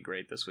Carson. That would be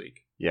great this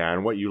week. Yeah,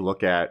 and what you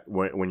look at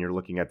when you're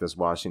looking at this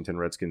Washington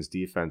Redskins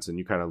defense, and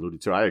you kind of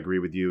alluded to, I agree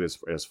with you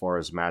as far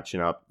as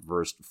matching up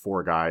versus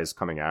four guys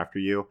coming after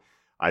you.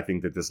 I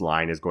think that this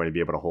line is going to be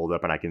able to hold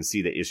up, and I can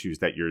see the issues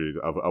that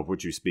of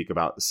which you speak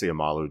about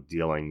Seumalo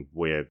dealing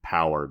with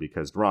power,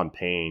 because Deron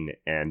Payne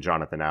and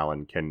Jonathan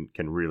Allen can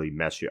really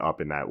mess you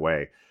up in that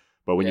way.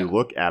 But when you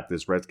look at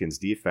this Redskins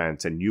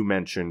defense, and you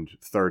mentioned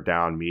third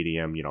down,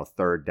 medium,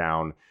 third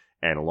down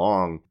and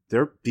long,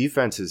 their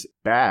defense is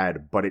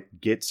bad, but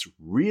it gets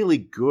really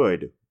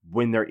good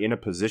when they're in a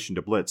position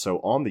to blitz. So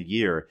on the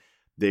year,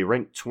 they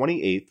rank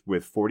 28th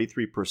with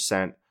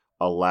 43%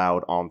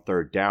 allowed on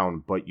third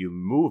down, but you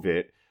move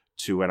it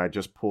to, and I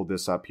just pulled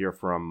this up here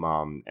from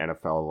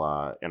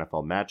NFL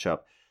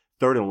matchup,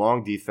 third and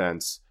long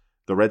defense.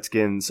 The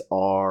Redskins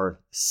are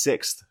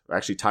 6th,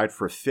 actually tied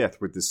for 5th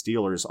with the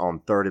Steelers on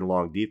third and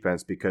long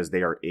defense, because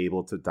they are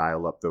able to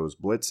dial up those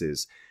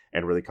blitzes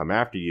and really come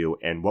after you.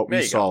 And what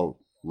we saw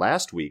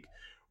last week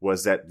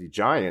was that the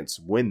Giants,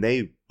 when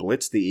they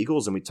blitzed the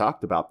Eagles, and we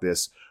talked about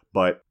this,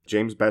 but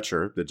James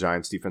Betcher, the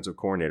Giants defensive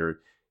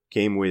coordinator,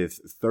 came with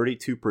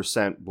 32%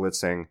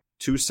 blitzing,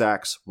 2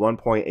 sacks,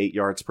 1.8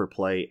 yards per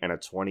play, and a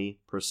 20%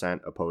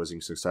 opposing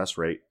success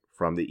rate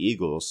from the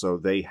Eagles. So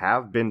they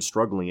have been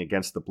struggling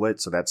against the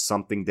blitz. So that's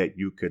something that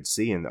you could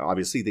see. And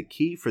obviously the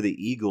key for the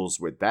Eagles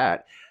with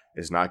that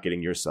is not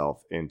getting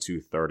yourself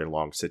into third and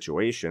long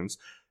situations.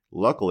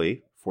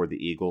 Luckily for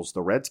the Eagles,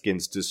 the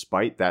Redskins,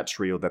 despite that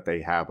trio that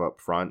they have up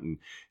front, and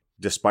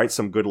despite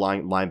some good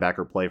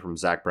linebacker play from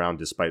Zach Brown,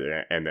 despite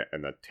and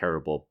the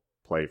terrible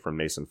play from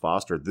Mason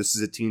Foster, this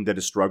is a team that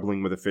is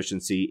struggling with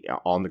efficiency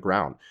on the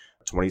ground.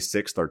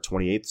 26th or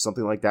 28th,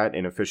 something like that,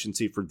 in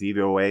efficiency for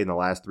DVOA in the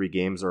last 3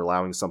 games. Are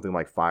allowing something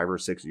like 5 or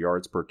 6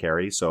 yards per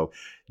carry. So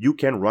you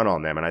can run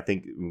on them. And I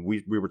think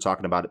we were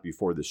talking about it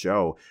before the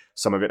show.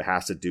 Some of it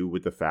has to do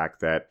with the fact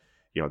that,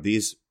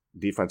 these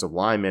defensive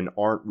linemen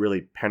aren't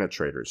really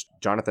penetrators.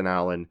 Jonathan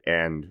Allen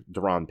and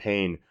Deron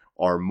Payne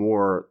are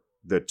more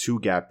the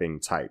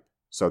two-gapping type.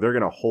 So they're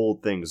going to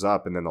hold things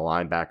up, and then the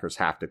linebackers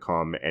have to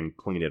come and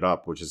clean it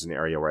up, which is an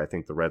area where I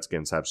think the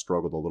Redskins have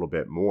struggled a little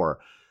bit more.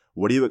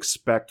 What do you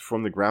expect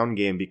from the ground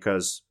game?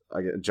 Because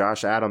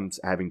Josh Adams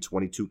having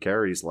 22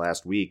 carries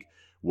last week,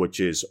 which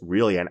is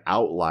really an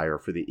outlier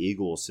for the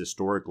Eagles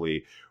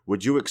historically.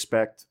 Would you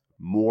expect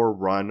more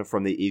run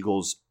from the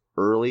Eagles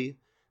early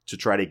to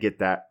try to get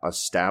that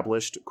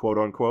established, quote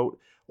unquote?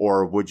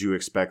 Or would you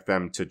expect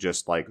them to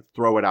just like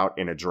throw it out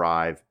in a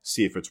drive,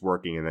 see if it's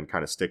working, and then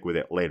kind of stick with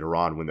it later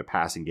on when the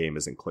passing game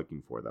isn't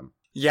clicking for them?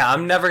 Yeah,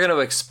 I'm never going to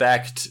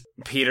expect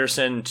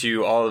Peterson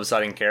to all of a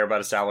sudden care about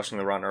establishing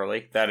the run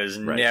early. That has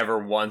never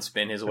once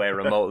been his way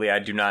remotely. I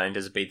do not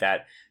anticipate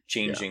that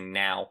changing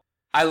now.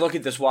 I look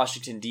at this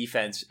Washington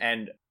defense,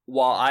 and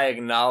while I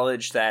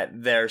acknowledge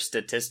that they're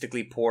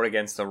statistically poor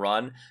against the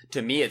run,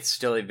 to me it's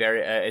still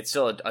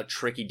a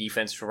tricky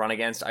defense to run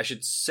against. I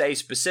should say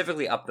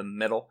specifically up the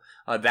middle.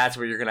 That's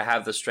where you're going to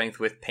have the strength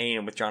with Payne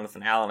and with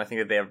Jonathan Allen. I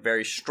think that they are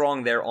very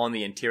strong there on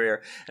the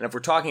interior. And if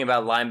we're talking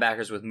about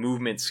linebackers with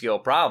movement skill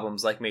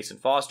problems like Mason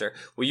Foster,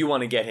 well, you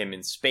want to get him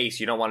in space.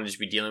 You don't want to just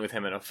be dealing with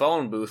him in a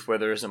phone booth where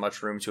there isn't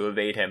much room to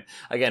evade him.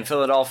 Again,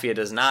 Philadelphia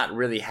does not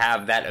really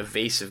have that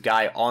evasive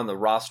guy on the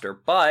roster,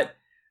 but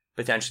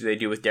potentially they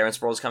do with Darren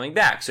Sproles coming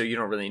back, so you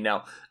don't really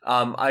know.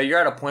 You're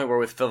at a point where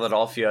with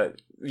Philadelphia,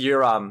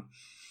 you're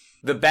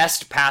the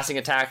best passing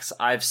attacks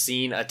I've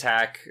seen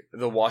attack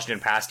the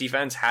Washington pass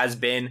defense has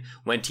been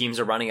when teams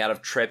are running out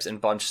of trips and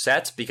bunch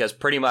sets, because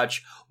pretty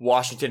much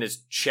Washington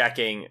is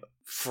checking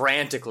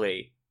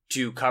frantically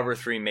to cover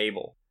 3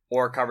 Mabel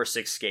or cover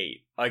 6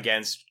 skate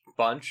against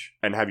bunch.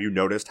 And have you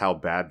noticed how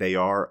bad they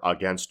are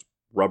against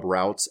rub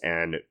routes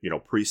and,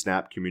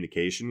 pre-snap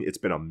communication? It's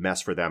been a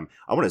mess for them.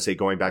 I want to say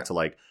going back to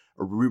like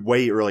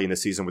way early in the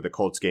season with the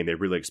Colts game, they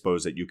really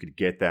exposed that you could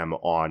get them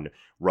on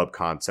rub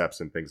concepts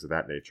and things of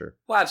that nature.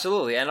 Well,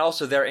 absolutely. And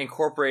also they're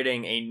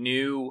incorporating a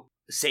new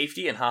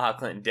safety in HaHa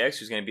Clinton Dix,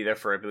 who's going to be there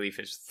for, I believe,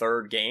 his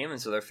 3rd game. And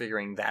so they're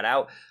figuring that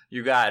out.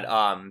 You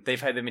got, they've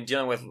been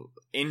dealing with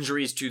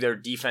injuries to their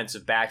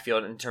defensive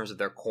backfield in terms of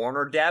their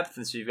corner depth.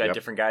 And so you've got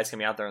different guys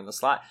coming out there in the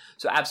slot.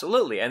 So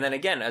absolutely. And then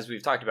again, as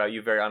we've talked about, you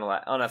have very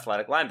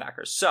unathletic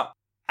linebackers. So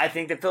I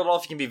think that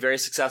Philadelphia can be very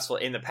successful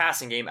in the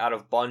passing game out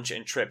of bunch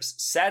and trips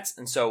sets.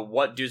 And so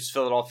what does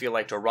Philadelphia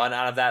like to run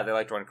out of that? They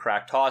like to run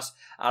crack toss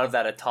out of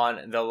that a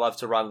ton. They'll love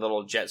to run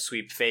little jet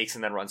sweep fakes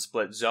and then run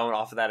split zone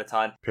off of that a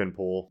ton. Pin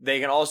pull. They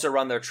can also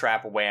run their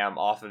trap wham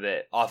off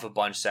of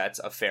bunch sets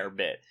a fair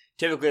bit.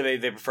 Typically,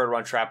 they prefer to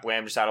run trap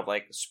wham just out of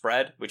like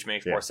spread, which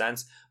makes more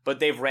sense. But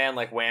they've ran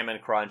like wham and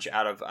crunch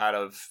out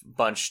of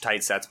bunch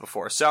tight sets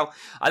before. So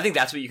I think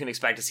that's what you can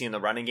expect to see in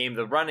the running game.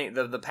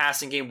 The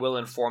passing game will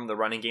inform the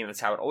running game. That's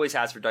how it always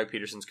has for Doug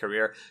Peterson's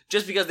career.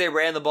 Just because they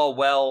ran the ball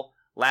well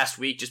last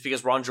week, just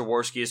because Ron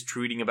Jaworski is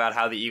tweeting about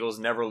how the Eagles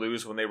never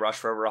lose when they rush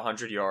for over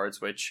 100 yards,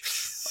 which,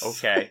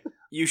 okay.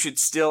 You should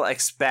still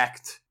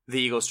expect the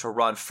Eagles to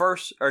run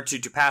first, or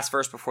to pass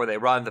first before they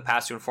run, the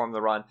pass to inform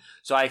the run.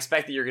 So I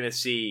expect that you're going to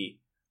see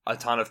a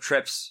ton of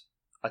trips,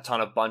 a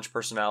ton of bunch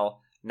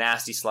personnel,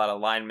 nasty slot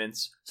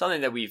alignments,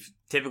 something that we've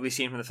typically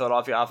seen from the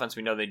Philadelphia offense.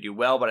 We know they do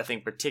well, but I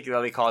think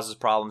particularly causes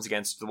problems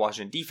against the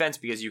Washington defense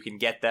because you can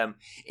get them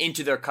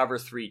into their cover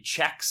 3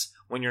 checks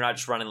when you're not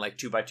just running like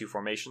 2x2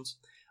 formations.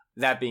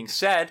 That being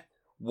said,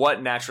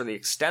 what naturally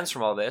extends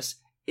from all this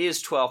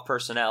is 12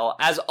 personnel,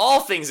 as all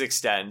things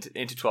extend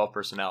into 12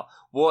 personnel.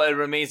 Well, it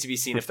remains to be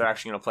seen if they're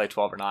actually going to play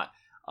 12 or not.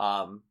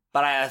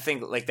 But I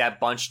think like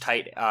that bunch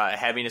tight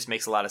heaviness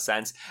makes a lot of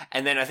sense.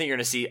 And then I think you're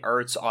going to see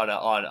Ertz on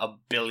a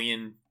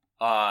billion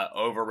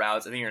over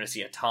routes. I think you're going to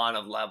see a ton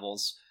of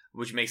levels,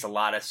 which makes a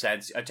lot of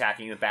sense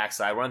attacking the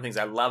backside. One of the things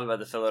I love about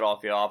the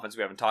Philadelphia offense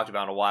we haven't talked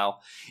about in a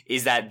while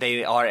is that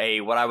they are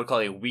what I would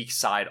call a weak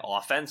side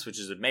offense, which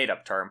is a made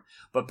up term.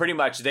 But pretty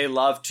much they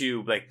love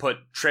to like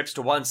put trips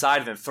to one side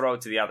and then throw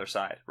it to the other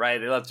side, right?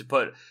 They love to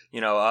put,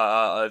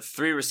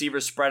 3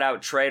 receivers spread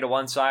out tray to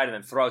one side and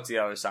then throw it to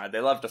the other side.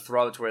 They love to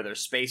throw it to where there's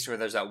space, where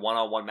there's that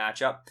one-on-one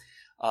matchup.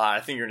 I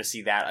think you're going to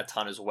see that a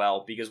ton as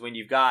well, because when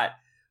you've got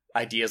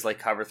ideas like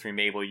cover 3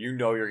 Mabel,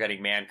 you're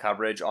getting man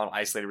coverage on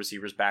isolated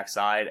receivers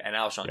backside, and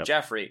Alshon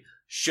Jeffrey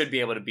should be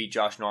able to beat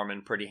Josh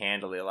Norman pretty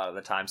handily a lot of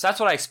the time. So that's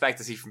what I expect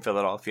to see from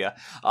Philadelphia.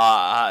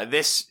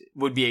 This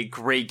would be a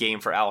great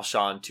game for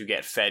Alshon to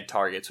get fed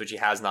targets, which he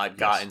has not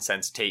gotten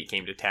since Tate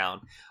came to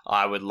town.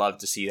 I would love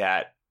to see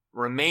that.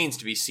 Remains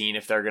to be seen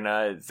if they're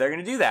gonna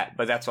do that,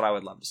 but that's what I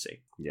would love to see.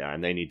 Yeah,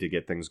 and they need to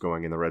get things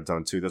going in the red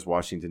zone too. This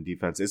Washington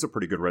defense is a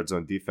pretty good red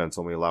zone defense,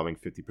 only allowing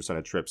 50%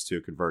 of trips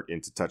to convert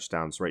into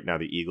touchdowns. Right now,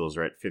 the Eagles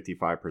are at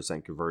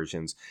 55%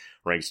 conversions,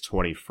 ranks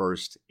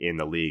 21st in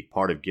the league.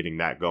 Part of getting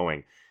that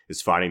going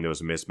is finding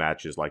those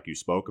mismatches like you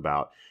spoke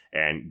about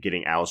and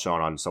getting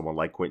Alshon on someone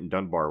like Quentin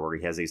Dunbar, where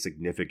he has a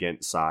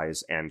significant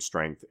size and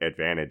strength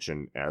advantage.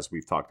 And as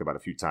we've talked about a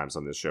few times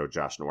on this show,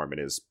 Josh Norman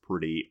is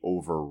pretty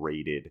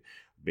overrated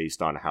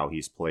based on how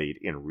he's played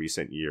in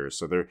recent years.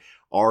 So there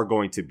are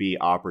going to be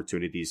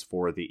opportunities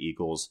for the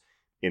Eagles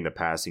in the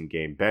passing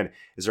game. Ben,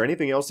 is there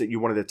anything else that you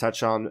wanted to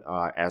touch on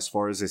as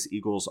far as this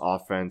Eagles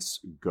offense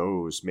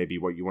goes? Maybe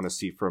what you want to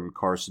see from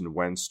Carson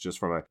Wentz just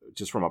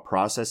from a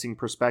processing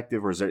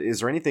perspective, or is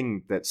there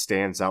anything that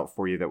stands out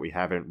for you that we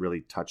haven't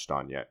really touched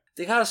on yet?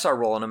 They gotta start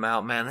rolling them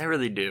out, man. They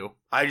really do.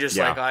 This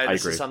agree.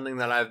 is something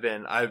that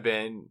I've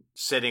been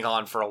sitting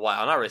on for a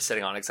while. I'm not really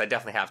sitting on it because I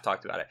definitely have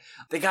talked about it.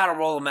 They gotta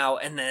roll them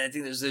out, and then I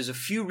think there's a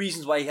few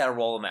reasons why you gotta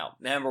roll them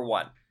out. Number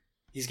one,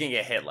 he's gonna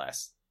get hit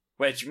less,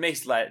 which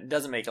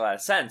doesn't make a lot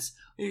of sense.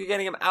 You're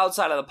getting him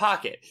outside of the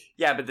pocket.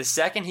 Yeah, but the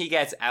second he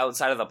gets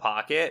outside of the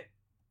pocket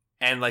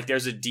and like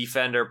there's a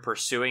defender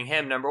pursuing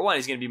him, number one,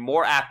 he's going to be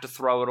more apt to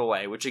throw it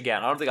away, which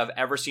again, I don't think I've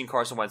ever seen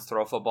Carson Wentz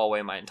throw a football away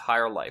in my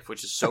entire life,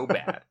 which is so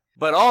bad.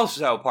 But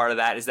also part of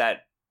that is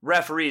that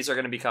referees are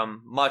going to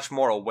become much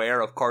more aware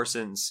of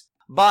Carson's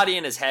body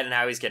and his head and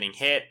how he's getting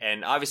hit.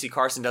 And obviously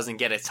Carson doesn't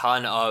get a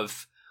ton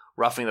of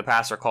roughing the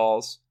passer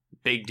calls.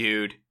 Big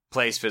dude,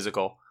 plays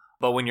physical.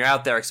 But when you're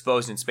out there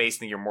exposed in space,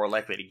 then you're more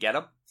likely to get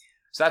him.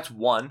 So that's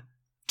one.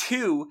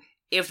 Two,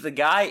 if the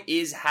guy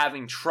is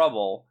having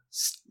trouble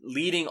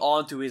leading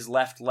onto his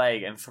left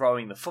leg and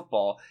throwing the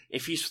football,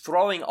 if he's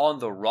throwing on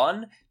the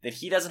run, then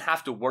he doesn't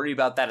have to worry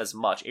about that as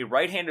much. A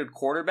right-handed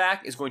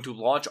quarterback is going to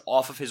launch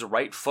off of his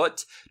right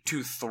foot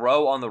to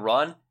throw on the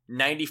run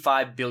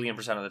 95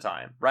 billion% of the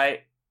time,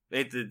 right?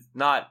 It's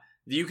not...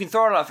 You can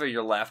throw it off of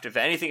your left. If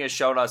anything has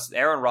shown us,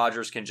 Aaron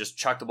Rodgers can just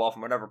chuck the ball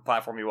from whatever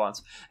platform he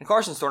wants. And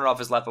Carson's thrown it off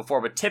his left before,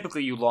 but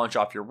typically you launch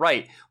off your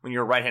right when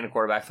you're a right-handed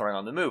quarterback throwing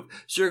on the move.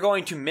 So you're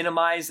going to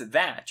minimize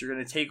that. You're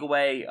going to take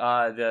away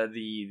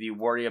the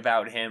worry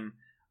about him,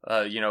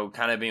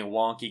 kind of being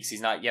wonky because he's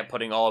not yet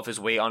putting all of his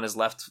weight on his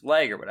left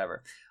leg or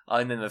whatever.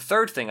 And then the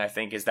third thing I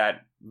think is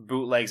that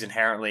bootlegs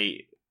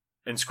inherently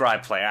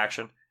inscribe play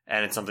action.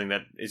 And it's something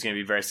that is going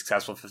to be very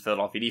successful for the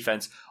Philadelphia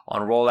defense.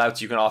 On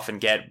rollouts, you can often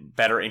get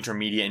better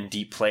intermediate and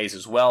deep plays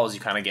as well as you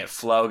kind of get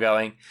flow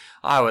going.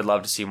 I would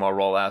love to see more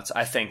rollouts.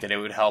 I think that it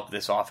would help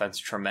this offense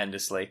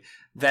tremendously.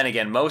 Then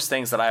again, most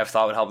things that I have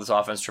thought would help this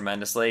offense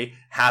tremendously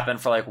happen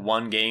for like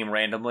one game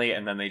randomly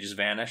and then they just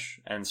vanish.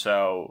 And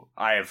so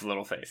I have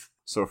little faith.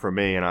 So for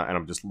me, and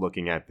I'm just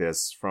looking at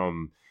this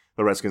from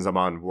the Redskins, I'm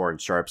on Warren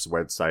Sharp's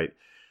website,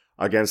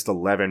 against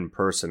 11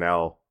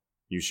 personnel,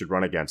 you should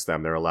run against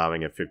them. They're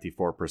allowing a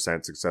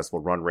 54% successful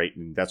run rate,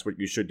 and that's what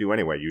you should do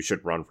anyway. You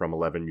should run from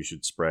 11. You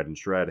should spread and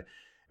shred.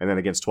 And then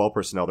against 12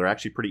 personnel, they're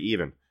actually pretty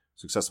even.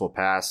 Successful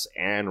pass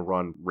and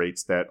run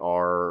rates that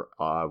are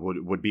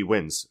would be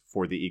wins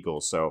for the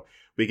Eagles. So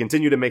we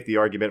continue to make the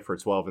argument for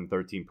 12 and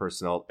 13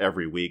 personnel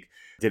every week.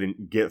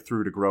 Didn't get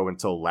through to grow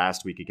until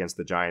last week against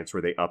the Giants,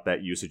 where they upped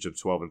that usage of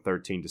 12 and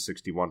 13 to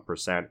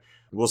 61%.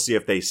 We'll see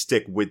if they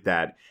stick with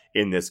that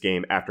in this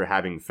game after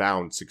having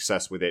found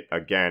success with it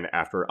again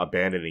after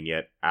abandoning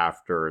it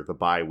after the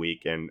bye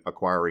week and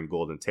acquiring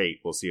Golden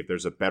Tate. We'll see if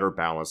there's a better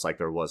balance like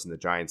there was in the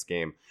Giants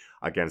game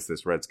against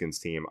this Redskins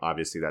team.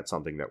 Obviously, that's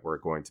something that we're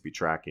going to be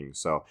tracking.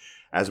 So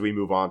as we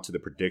move on to the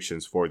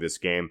predictions for this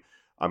game,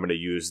 I'm going to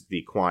use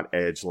the Quant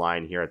Edge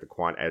line here at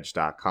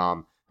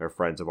thequantedge.com. They're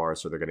friends of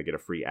ours, so they're going to get a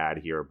free ad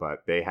here,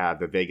 but they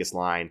have the Vegas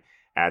line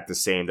at the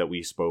same that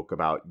we spoke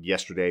about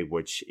yesterday,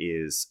 which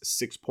is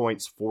 6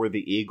 points for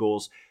the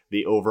Eagles.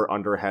 The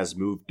over-under has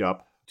moved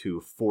up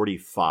to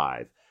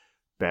 45.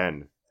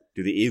 Ben,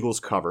 do the Eagles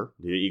cover?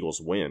 Do the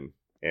Eagles win?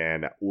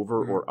 And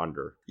over or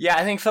under? Yeah,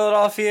 I think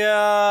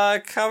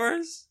Philadelphia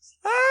covers.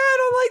 I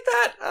don't like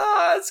that.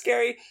 Oh, it's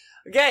scary.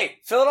 Okay,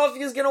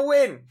 Philadelphia's going to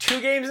win.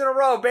 2 games in a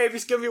row, baby.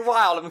 It's going to be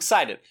wild. I'm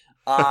excited.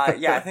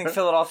 Yeah, I think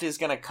Philadelphia's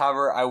going to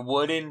cover. I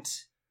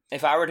wouldn't.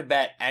 If I were to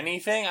bet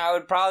anything, I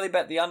would probably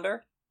bet the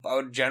under. I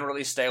would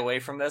generally stay away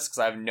from this because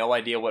I have no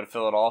idea what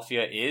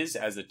Philadelphia is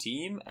as a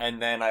team.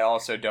 And then I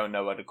also don't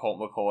know what Colt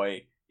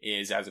McCoy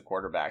is as a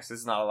quarterback. So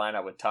this is not a line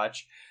I would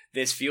touch.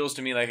 This feels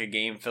to me like a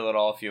game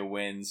Philadelphia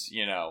wins,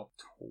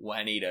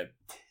 20-13,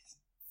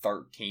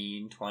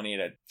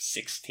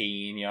 20-16,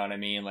 you know what I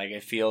mean? Like,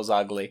 it feels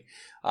ugly.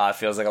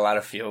 Feels like a lot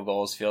of field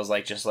goals. Feels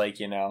like just like,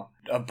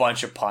 a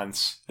bunch of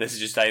punts. This is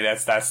just like,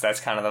 that's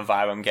kind of the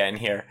vibe I'm getting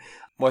here.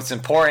 What's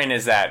important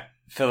is that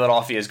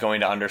Philadelphia is going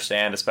to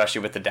understand,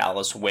 especially with the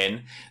Dallas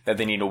win, that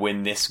they need to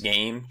win this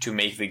game to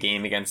make the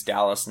game against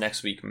Dallas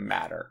next week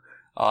matter.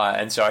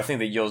 And so I think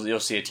that you'll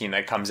see a team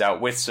that comes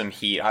out with some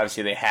heat.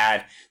 Obviously, they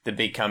had the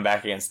big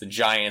comeback against the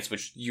Giants,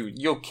 which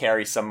you'll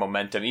carry some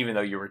momentum, even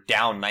though you were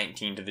down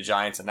 19 to the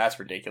Giants, and that's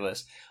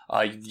ridiculous.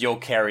 You'll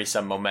carry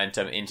some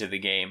momentum into the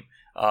game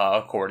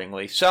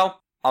accordingly. So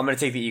I'm going to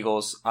take the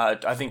Eagles.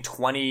 I think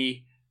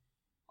 20.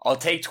 I'll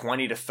take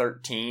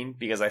 20-13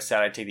 because I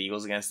said I'd take the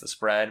Eagles against the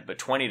spread, but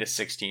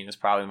 20-16 is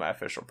probably my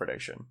official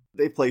prediction.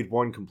 They played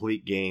one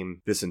complete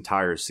game this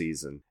entire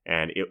season,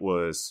 and it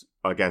was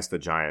against the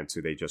Giants,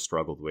 who they just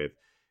struggled with.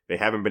 They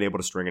haven't been able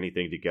to string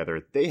anything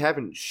together. They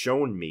haven't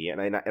shown me, and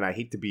I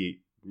hate to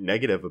be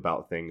negative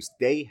about things,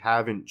 they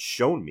haven't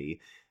shown me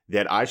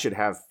that I should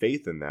have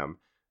faith in them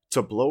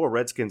to blow a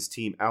Redskins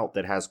team out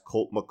that has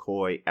Colt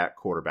McCoy at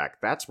quarterback.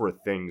 That's where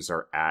things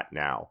are at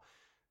now.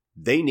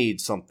 They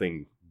need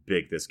something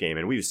big this game,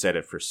 and we've said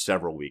it for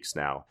several weeks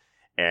now,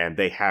 And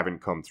they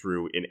haven't come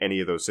through in any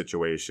of those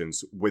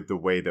situations with the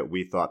way that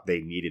we thought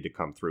they needed to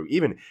come through.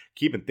 Even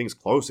keeping things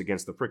close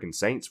against the freaking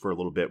Saints for a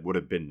little bit would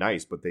have been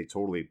nice, but they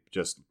totally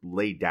just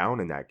laid down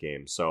in that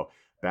game. So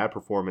bad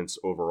performance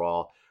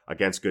overall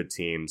against good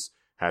teams,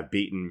 have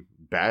beaten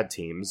bad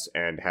teams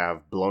and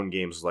have blown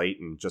games late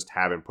and just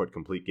haven't put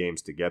complete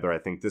games together. I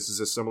think this is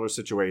a similar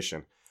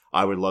situation.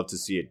 I would love to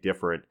see it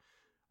different.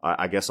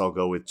 I guess I'll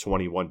go with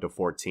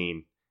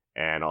 21-14.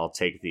 And I'll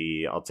take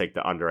the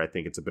under. I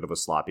think it's a bit of a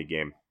sloppy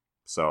game.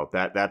 So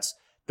that's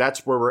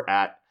where we're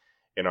at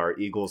in our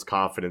Eagles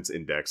confidence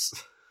index.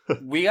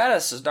 We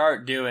gotta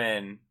start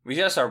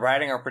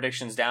writing our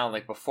predictions down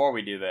like before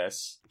we do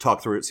this.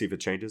 Talk through it, see if it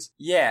changes.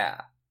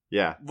 Yeah.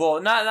 Yeah.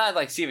 Well, not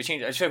like see if it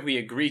changes. I feel like we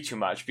agree too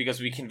much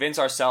because we convince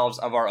ourselves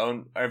of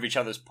each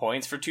other's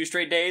points for 2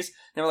 straight days.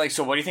 Then we're like,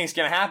 so what do you think is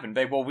going to happen?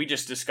 Like, well, we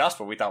just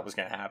discussed what we thought was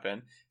going to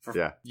happen for,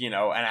 an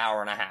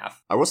hour and a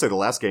half. I will say the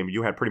last game,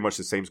 you had pretty much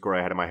the same score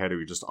I had in my head. You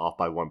were just off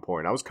by 1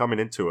 point. I was coming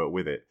into it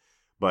with it.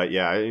 But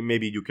yeah,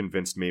 maybe you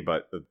convinced me,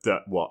 but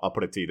I'll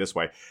put it to you this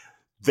way.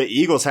 The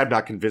Eagles have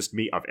not convinced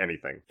me of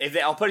anything.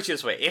 I'll put it to you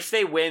this way. If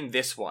they win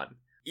this one,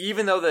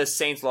 even though the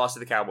Saints lost to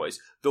the Cowboys,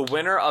 the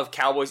winner of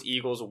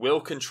Cowboys-Eagles will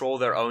control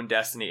their own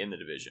destiny in the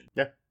division.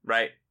 Yeah.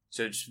 Right?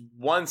 So just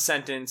one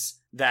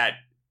sentence that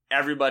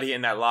everybody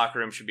in that locker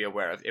room should be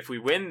aware of. If we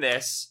win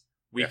this,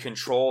 we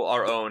control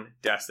our own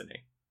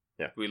destiny.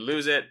 Yeah. If we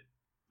lose it,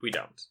 we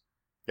don't.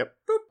 Yep.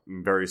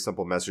 Boop. Very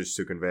simple message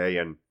to convey,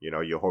 and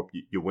you hope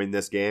you win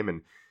this game,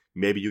 and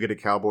maybe you get a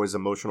Cowboys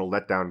emotional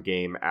letdown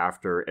game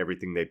after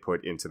everything they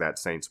put into that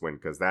Saints win,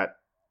 because that,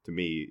 to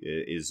me,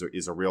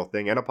 is a real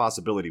thing and a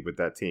possibility with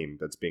that team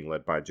that's being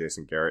led by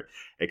Jason Garrett.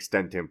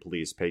 Extend him,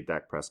 please. Pay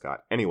Dak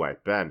Prescott. Anyway,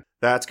 Ben,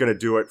 that's going to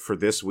do it for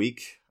this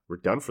week. We're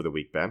done for the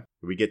week, Ben.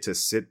 We get to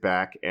sit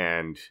back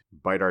and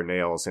bite our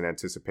nails in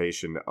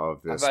anticipation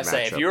of this matchup. I was about to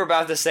say, if you were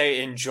about to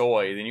say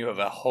enjoy, then you have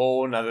a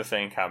whole nother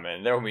thing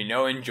coming. There will be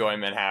no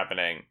enjoyment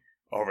happening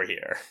over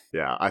here.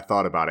 Yeah, I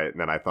thought about it,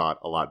 and then I thought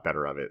a lot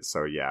better of it.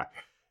 So yeah,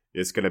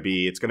 it's gonna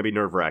be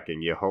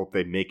nerve-wracking. You hope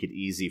they make it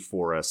easy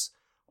for us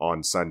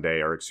on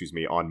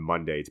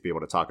Monday to be able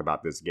to talk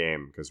about this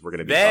game, because we're going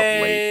to be up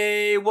late.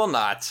 They will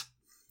not.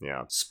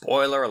 Yeah.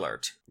 Spoiler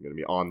alert. I'm going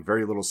to be on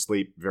very little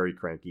sleep, very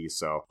cranky,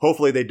 so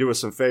hopefully they do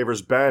us some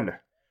favors. Ben,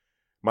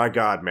 my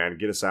God, man,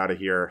 get us out of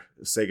here.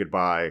 Say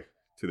goodbye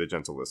to the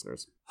gentle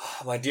listeners.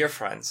 My dear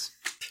friends,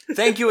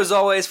 thank you as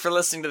always for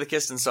listening to the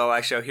Kist and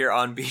Solak show here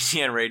on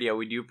BGN Radio.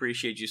 We do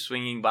appreciate you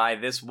swinging by.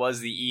 This was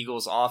the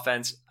Eagles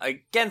offense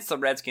against the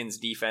Redskins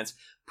defense,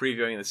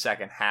 previewing the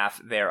second half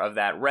there of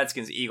that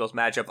Redskins-Eagles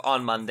matchup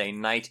on Monday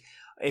night.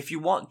 If you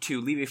want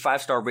to leave a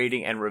 5-star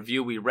rating and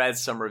review, we read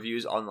some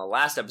reviews on the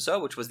last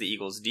episode, which was the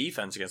Eagles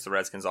defense against the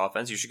Redskins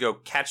offense. You should go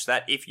catch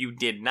that if you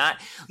did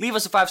not. Leave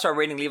us a 5-star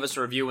rating, leave us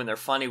a review. When they're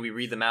funny, we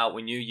read them out.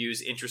 When you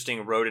use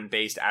interesting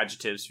rodent-based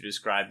adjectives to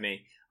describe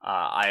me,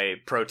 I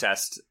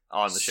protest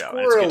on the show. And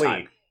it's a good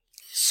time.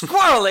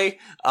 Squirrely!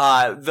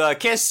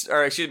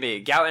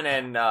 Gouton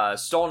and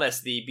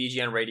Stolness, the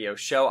BGN radio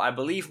show. I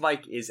believe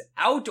Mike is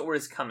out or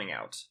is coming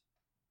out.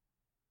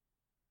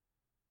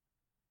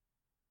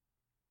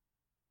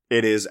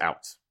 It is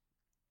out.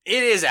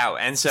 It is out,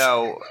 and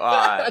so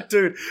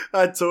dude,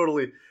 I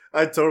totally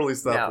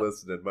stopped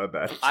listening. My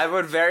bad. I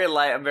would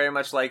very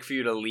much like for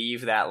you to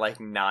leave that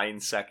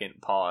 9-second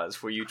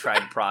pause where you try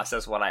to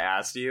process what I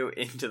asked you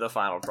into the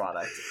final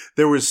product.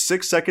 There was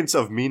 6 seconds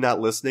of me not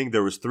listening.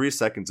 There was 3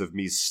 seconds of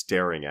me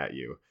staring at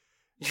you.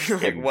 You're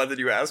like, what did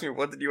you ask me?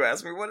 What did you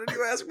ask me? What did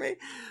you ask me?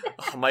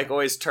 Mike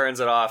always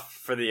turns it off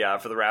for the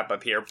wrap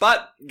up here.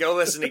 But go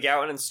listen to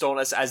Gouton and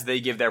Stolness as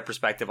they give their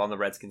perspective on the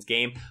Redskins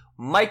game.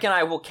 Mike and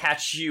I will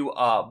catch you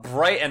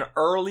bright and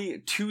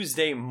early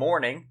Tuesday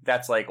morning.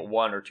 That's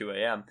 1 or 2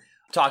 a.m.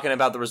 talking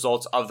about the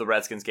results of the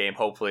Redskins game.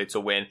 Hopefully it's a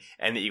win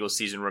and the Eagles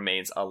season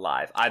remains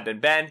alive. I've been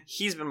Ben.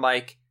 He's been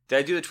Mike. Did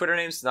I do the Twitter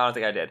names? No, I don't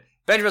think I did.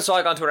 Benjamin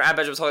Solak on Twitter, at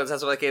Benjamin Solak,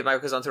 that's what I gave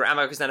Michael Kist on Twitter, at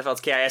Michael Kist NFL, it's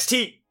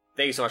KIST.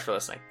 Thank you so much for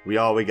listening. We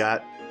all we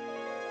got.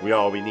 We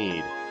all we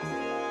need.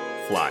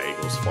 Fly,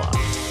 Eagles, fly.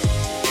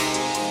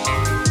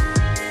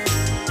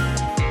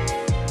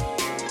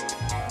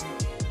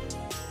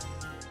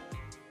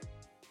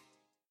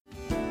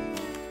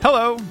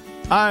 Hello,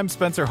 I'm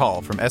Spencer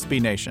Hall from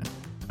SB Nation,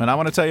 and I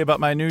want to tell you about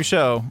my new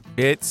show,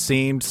 It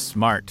Seemed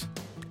Smart.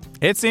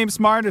 It Seemed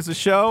Smart is a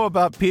show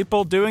about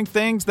people doing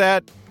things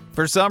that,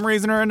 for some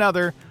reason or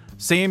another,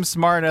 seem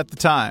smart at the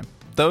time.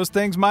 Those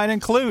things might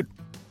include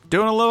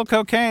doing a little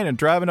cocaine and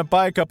driving a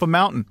bike up a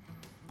mountain.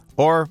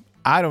 Or,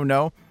 I don't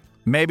know,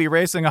 maybe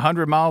racing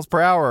 100 miles per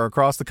hour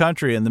across the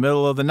country in the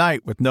middle of the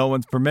night with no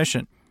one's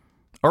permission.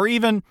 Or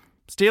even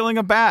stealing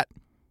a bat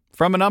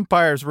from an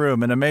umpire's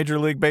room in a Major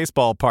League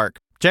Baseball park.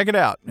 Check it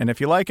out, and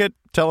if you like it,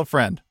 tell a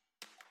friend.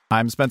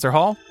 I'm Spencer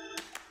Hall.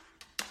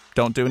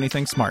 Don't do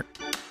anything smart.